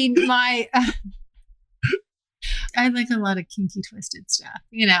like a lot of kinky twisted stuff,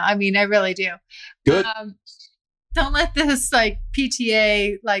 I really do. Good. Don't let this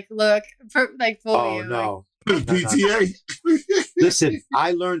PTA look fool you. No. PTA. Listen,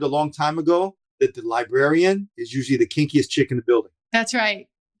 I learned a long time ago that the librarian is usually the kinkiest chick in the building. That's right.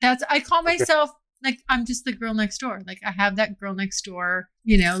 I call myself like, I'm just the girl next door. Like I have that girl next door,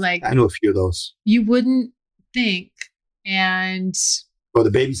 like. I know a few of those. You wouldn't think. And. Or the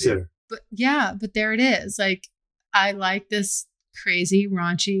babysitter. But there it is. Like, I like this crazy,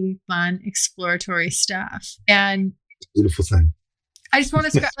 raunchy, fun, exploratory stuff. And. Beautiful thing. I just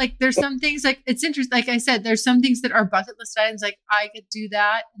want to like, there's some things like, it's interesting. Like I said, there's some things that are bucket list items. Like I could do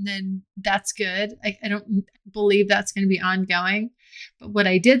that and then that's good. I don't believe that's going to be ongoing. But what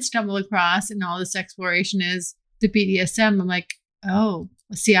I did stumble across in all this exploration is the BDSM. I'm like, oh,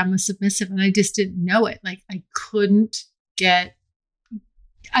 see, I'm a submissive and I just didn't know it. Like I couldn't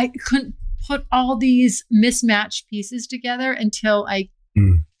put all these mismatched pieces together until I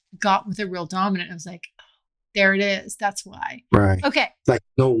got with a real dominant. I was like, there it is. That's why. Right. Okay. Like,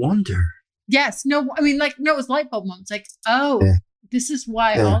 no wonder. Yes. No, I mean, like, no, it was light bulb moments. Like, this is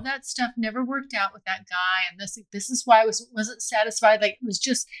why all that stuff never worked out with that guy. And this is why I wasn't satisfied. Like, it was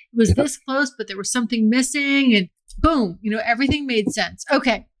this close, but there was something missing and boom, everything made sense.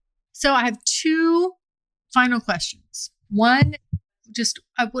 Okay. So I have two final questions. One, just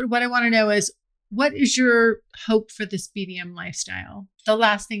what I want to know is, what is your hope for this BDM lifestyle? The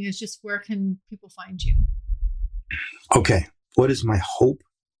last thing is just, where can people find you? Okay. What is my hope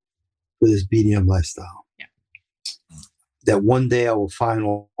for this BDM lifestyle? Yeah. That one day I will find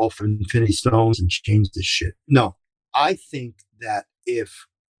all for infinity stones and change this shit. No, I think that if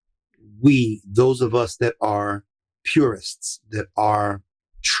those of us that are purists, that are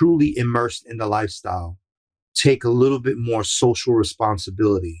truly immersed in the lifestyle, take a little bit more social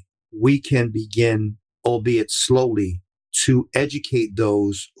responsibility, we can begin, albeit slowly, to educate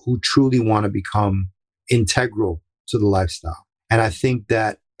those who truly want to become integral to the lifestyle. And I think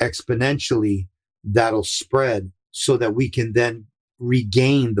that exponentially that'll spread so that we can then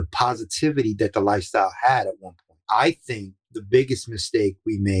regain the positivity that the lifestyle had at one point. I think the biggest mistake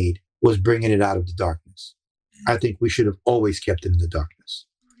we made was bringing it out of the darkness. I think we should have always kept it in the darkness.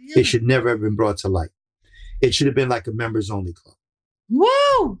 It should never have been brought to light. It should have been like a members only club.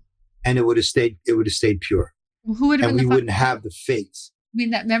 Whoa! And it would have stayed pure. Well, who would have and been we wouldn't have the fakes. I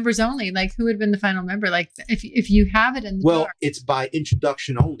mean, that members only, like who would have been the final member? Like if you have it in the dark. It's by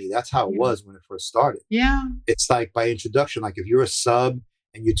introduction only. That's how it was when it first started. Yeah. It's like by introduction, like if you're a sub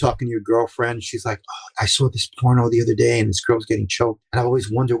and you're talking to your girlfriend, and she's like, oh, I saw this porno the other day and this girl's getting choked. And I've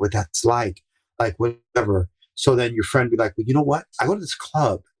always wondered what that's like whatever. So then your friend would be like, well, you know what? I go to this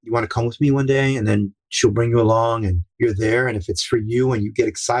club. You want to come with me one day? And then she'll bring you along and you're there. And if it's for you and you get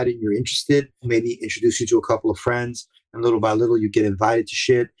excited and you're interested, maybe introduce you to a couple of friends. And little by little, you get invited to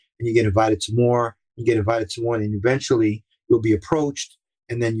shit and you get invited to more. You get invited to more. And eventually you'll be approached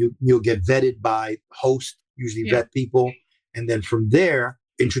and then you'll get vetted by hosts, usually vet people. And then from there,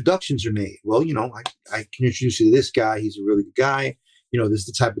 introductions are made. Well, I can introduce you to this guy. He's a really good guy. This is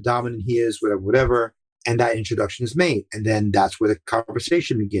the type of dominant he is, whatever. And that introduction is made. And then that's where the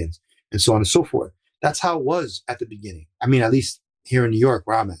conversation begins and so on and so forth. That's how it was at the beginning. I mean, at least here in New York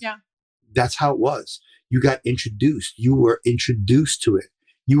where I'm at. Yeah. That's how it was. You got introduced. You were introduced to it.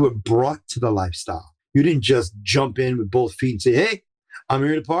 You were brought to the lifestyle. You didn't just jump in with both feet and say, hey, I'm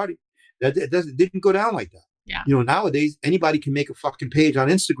here to party. It didn't go down like that. Yeah. Nowadays, anybody can make a fucking page on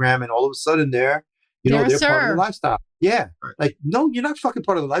Instagram and all of a sudden they're part of the lifestyle. Yeah. Right. Like, no, you're not fucking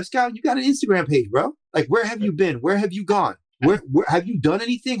part of the lifestyle. You got an Instagram page, bro. Like, where have you been? Where have you gone? Where have you done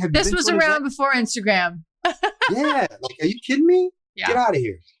anything? This was around before Instagram. Yeah. Like, are you kidding me? Yeah. Get out of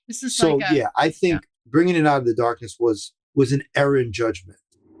here. This is I think bringing it out of the darkness was an error in judgment.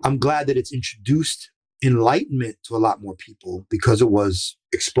 I'm glad that it's introduced enlightenment to a lot more people because it was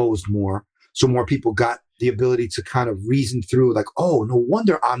exposed more. So more people got the ability to kind of reason through like, oh, no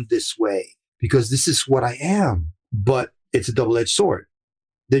wonder I'm this way because this is what I am. But it's a double-edged sword.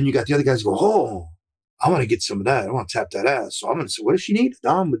 Then you got the other guys who go, oh, I want to get some of that. I want to tap that ass. So I'm going to say, what does she need? A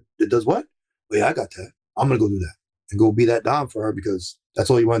dom that does what? Well, yeah, I got that. I'm going to go do that and go be that dom for her because that's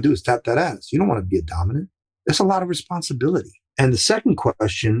all you want to do is tap that ass. You don't want to be a dominant. There's a lot of responsibility. And the second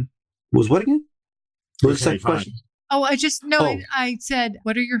question was what again? What was the second question? Oh, I said,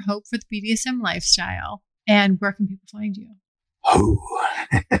 what are your hope for the BDSM lifestyle? And where can people find you? Oh.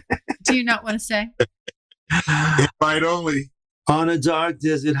 Do you not want to say? Invite only. On a dark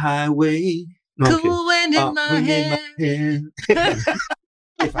desert highway. Cool wind in my hand.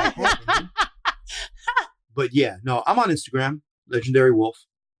 If I had. But yeah, no, I'm on Instagram, Legendary Wolf.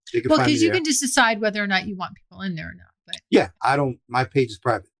 Well, because you can just decide whether or not you want people in there or not. But yeah, my page is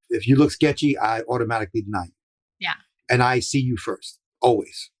private. If you look sketchy, I automatically deny you. Yeah. And I see you first,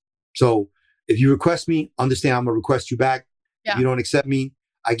 always. So if you request me, understand I'm going to request you back. Yeah. If you don't accept me,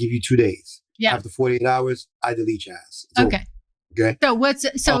 I give you 2 days. Yeah. After 48 hours, I delete your ass. It's Okay. Over.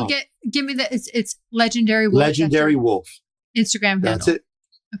 Okay. So give me it's Legendary Wolf. Legendary Wolf. Instagram handle. That's it.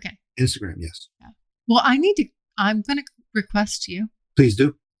 Okay. Instagram, yes. Yeah. Well, I'm going to request you. Please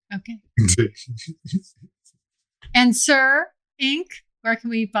do. Okay. And Sir Inc., where can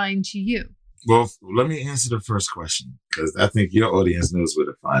we find you? Well, let me answer the first question because I think your audience knows where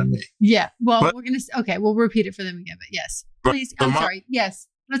to find me. Yeah. Well, we'll repeat it for them again, but yes. Please, I'm sorry. Yes.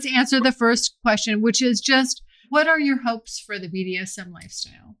 Let's answer the first question, which is just, what are your hopes for the BDSM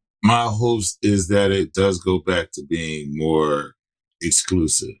lifestyle? My hopes is that it does go back to being more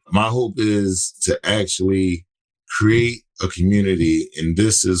exclusive. My hope is to actually create a community, and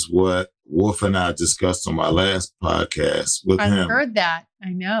this is what Wolf and I discussed on my last podcast with him. I've heard that. I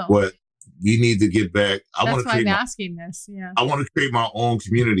know. What we need to get back. That's why I'm asking this. Yeah. I want to create my own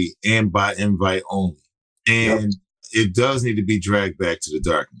community and by invite only. And it does need to be dragged back to the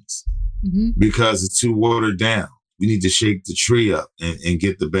darkness because it's too watered down. We need to shake the tree up and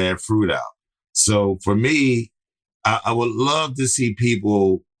get the bad fruit out. So for me, I would love to see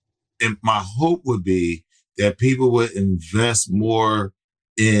people, and my hope would be that people would invest more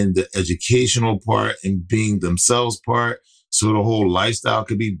in the educational part and being themselves part so the whole lifestyle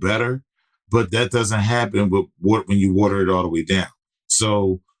could be better. But that doesn't happen when you water it all the way down.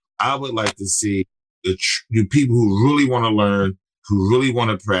 So I would like to see the people who really want to learn, who really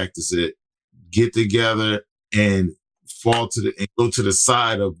want to practice it, get together and go to the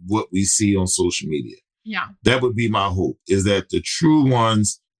side of what we see on social media. Yeah. That would be my hope, is that the true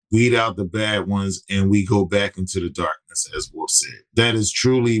ones weed out the bad ones and we go back into the darkness, as Wolf said. That is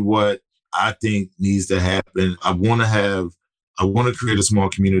truly what I think needs to happen. I want to create a small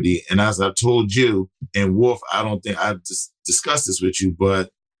community. And as I told you, and Wolf, I don't think I just discussed this with you,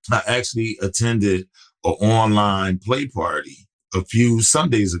 but I actually attended an online play party a few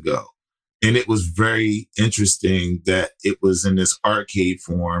Sundays ago. And it was very interesting that it was in this arcade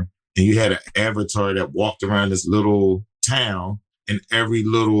form. And you had an avatar that walked around this little town, and every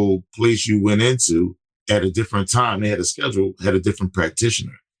little place you went into at a different time, they had a schedule, had a different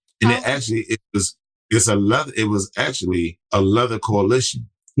practitioner. And it was actually a leather coalition.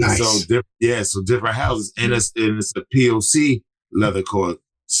 Nice. So different houses, and it's a POC leather coalition.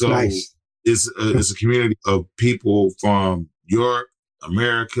 So nice. It's a community of people from Europe,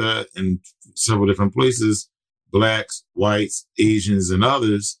 America, and several different places, Blacks, whites, Asians, and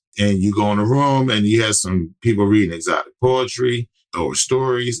others. And you go in a room and you have some people reading exotic poetry or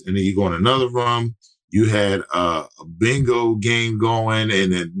stories. And then you go in another room. You had a bingo game going,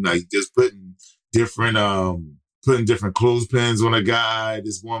 and then like just putting different clothespins on a guy,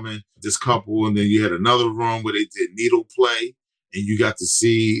 this woman, this couple. And then you had another room where they did needle play. And you got to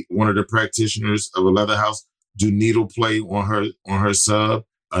see one of the practitioners of a leather house do needle play on her sub.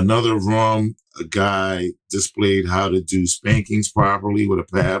 Another room, a guy displayed how to do spankings properly with a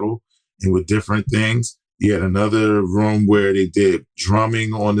paddle and with different things. You had another room where they did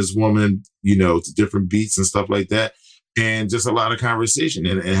drumming on this woman, to different beats and stuff like that. And just a lot of conversation.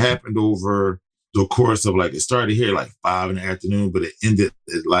 And it happened over the course of it started here like 5 p.m, but it ended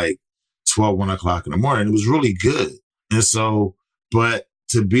at like 1 o'clock in the morning. It was really good. And so, but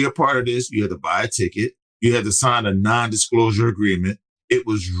to be a part of this, you had to buy a ticket. You had to sign a non-disclosure agreement. It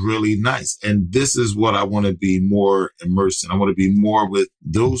was really nice. And this is what I want to be more immersed in. I want to be more with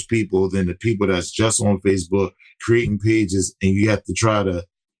those people than the people that's just on Facebook creating pages, and you have to try to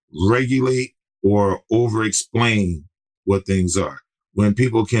regulate or over-explain what things are. When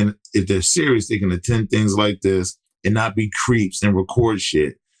people can, if they're serious, they can attend things like this and not be creeps and record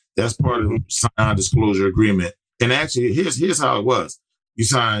shit. That's part of the non-disclosure agreement. And actually, here's how it was.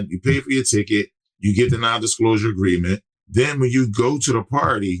 You pay for your ticket, you get the non-disclosure agreement. Then when you go to the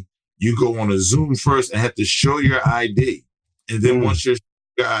party, you go on a Zoom first and have to show your ID. And then once you show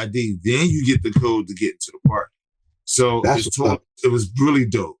your ID, then you get the code to get into the party. So it was really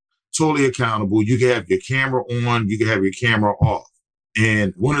dope. Totally accountable. You can have your camera on, you can have your camera off.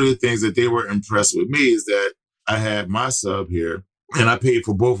 And one of the things that they were impressed with me is that I had my sub here and I paid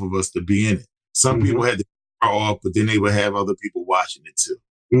for both of us to be in it. Some people had the camera off, but then they would have other people watching it too.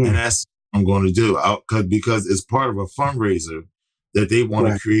 And that's what I'm going to do because it's part of a fundraiser that they want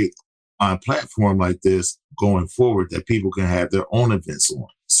to create on a platform like this going forward that people can have their own events on.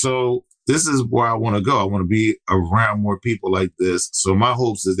 So this is where I want to go. I want to be around more people like this. So my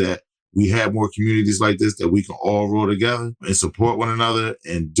hopes is that we have more communities like this that we can all roll together and support one another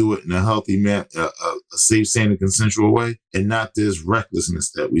and do it in a healthy, a safe, sane, and consensual way, and not this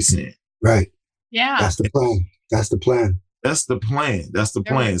recklessness that we're seeing. Right. Yeah. That's the plan. That's the plan. That's the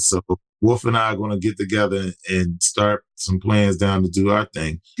plan. So Wolf and I are going to get together and start some plans down to do our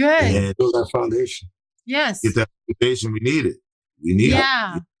thing. Good. And build that foundation. Yes. Get that foundation. We need it. We need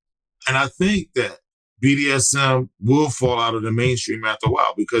it. And I think that BDSM will fall out of the mainstream after a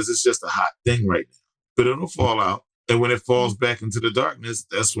while because it's just a hot thing right now. But it'll fall out. And when it falls back into the darkness,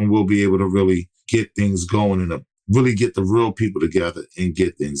 that's when we'll be able to really get things going and really get the real people together and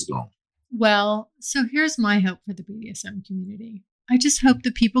get things going. Well, so here's my hope for the BDSM community. I just hope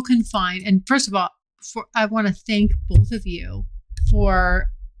that people can find, and first of all, I want to thank both of you for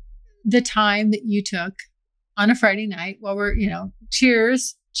the time that you took on a Friday night while we're,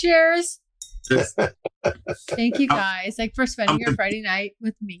 cheers. Thank you guys, for spending your Friday night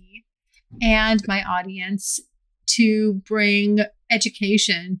with me and my audience to bring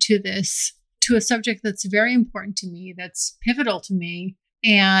education to a subject that's very important to me, that's pivotal to me.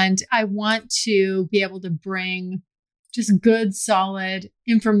 And I want to be able to bring just good, solid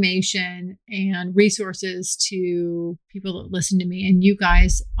information and resources to people that listen to me. And you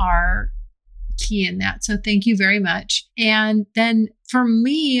guys are key in that. So thank you very much. And then for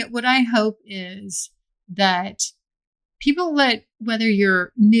me, what I hope is that people that, whether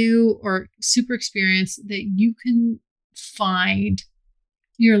you're new or super experienced, that you can find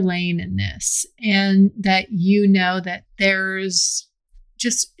your lane in this and that that there's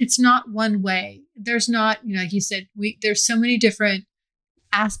just, it's not one way. There's not, like you said, there's so many different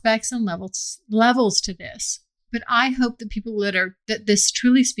aspects and levels to this. But I hope that people that this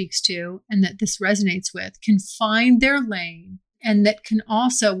truly speaks to and that this resonates with can find their lane, and that can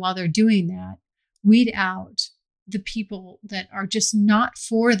also, while they're doing that, weed out the people that are just not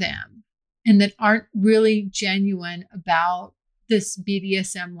for them and that aren't really genuine about this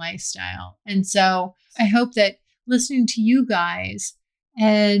BDSM lifestyle. And so I hope that listening to you guys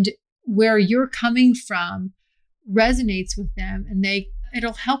and where you're coming from resonates with them, and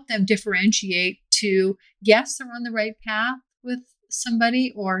it'll help them differentiate to, yes, they're on the right path with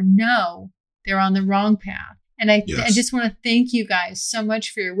somebody, or no, they're on the wrong path. And I just want to thank you guys so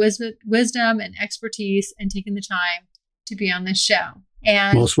much for your wisdom and expertise and taking the time to be on this show.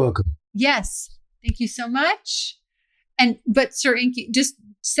 And most welcome. Yes. Thank you so much. But Sir Inky, just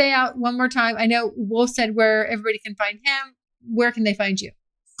say out one more time. I know Wolf said where everybody can find him. Where can they find you?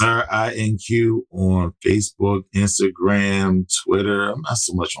 Sir INQ on Facebook, Instagram, Twitter. I'm not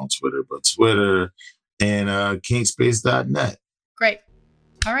so much on Twitter, but Twitter, and kinkspace.net. Great.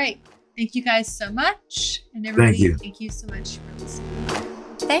 All right. Thank you guys so much. And everybody, thank you so much for listening.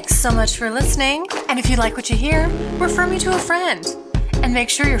 Thanks so much for listening. And if you like what you hear, refer me to a friend. And make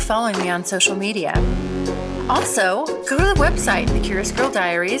sure you're following me on social media. Also, go to the website,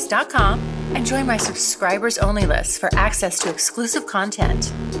 thecuriousgirldiaries.com, and join my subscribers only list for access to exclusive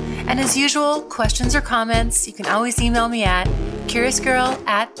content. And as usual, questions or comments, you can always email me at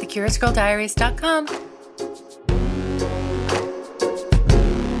curiousgirl@thecuriousgirldiaries.com.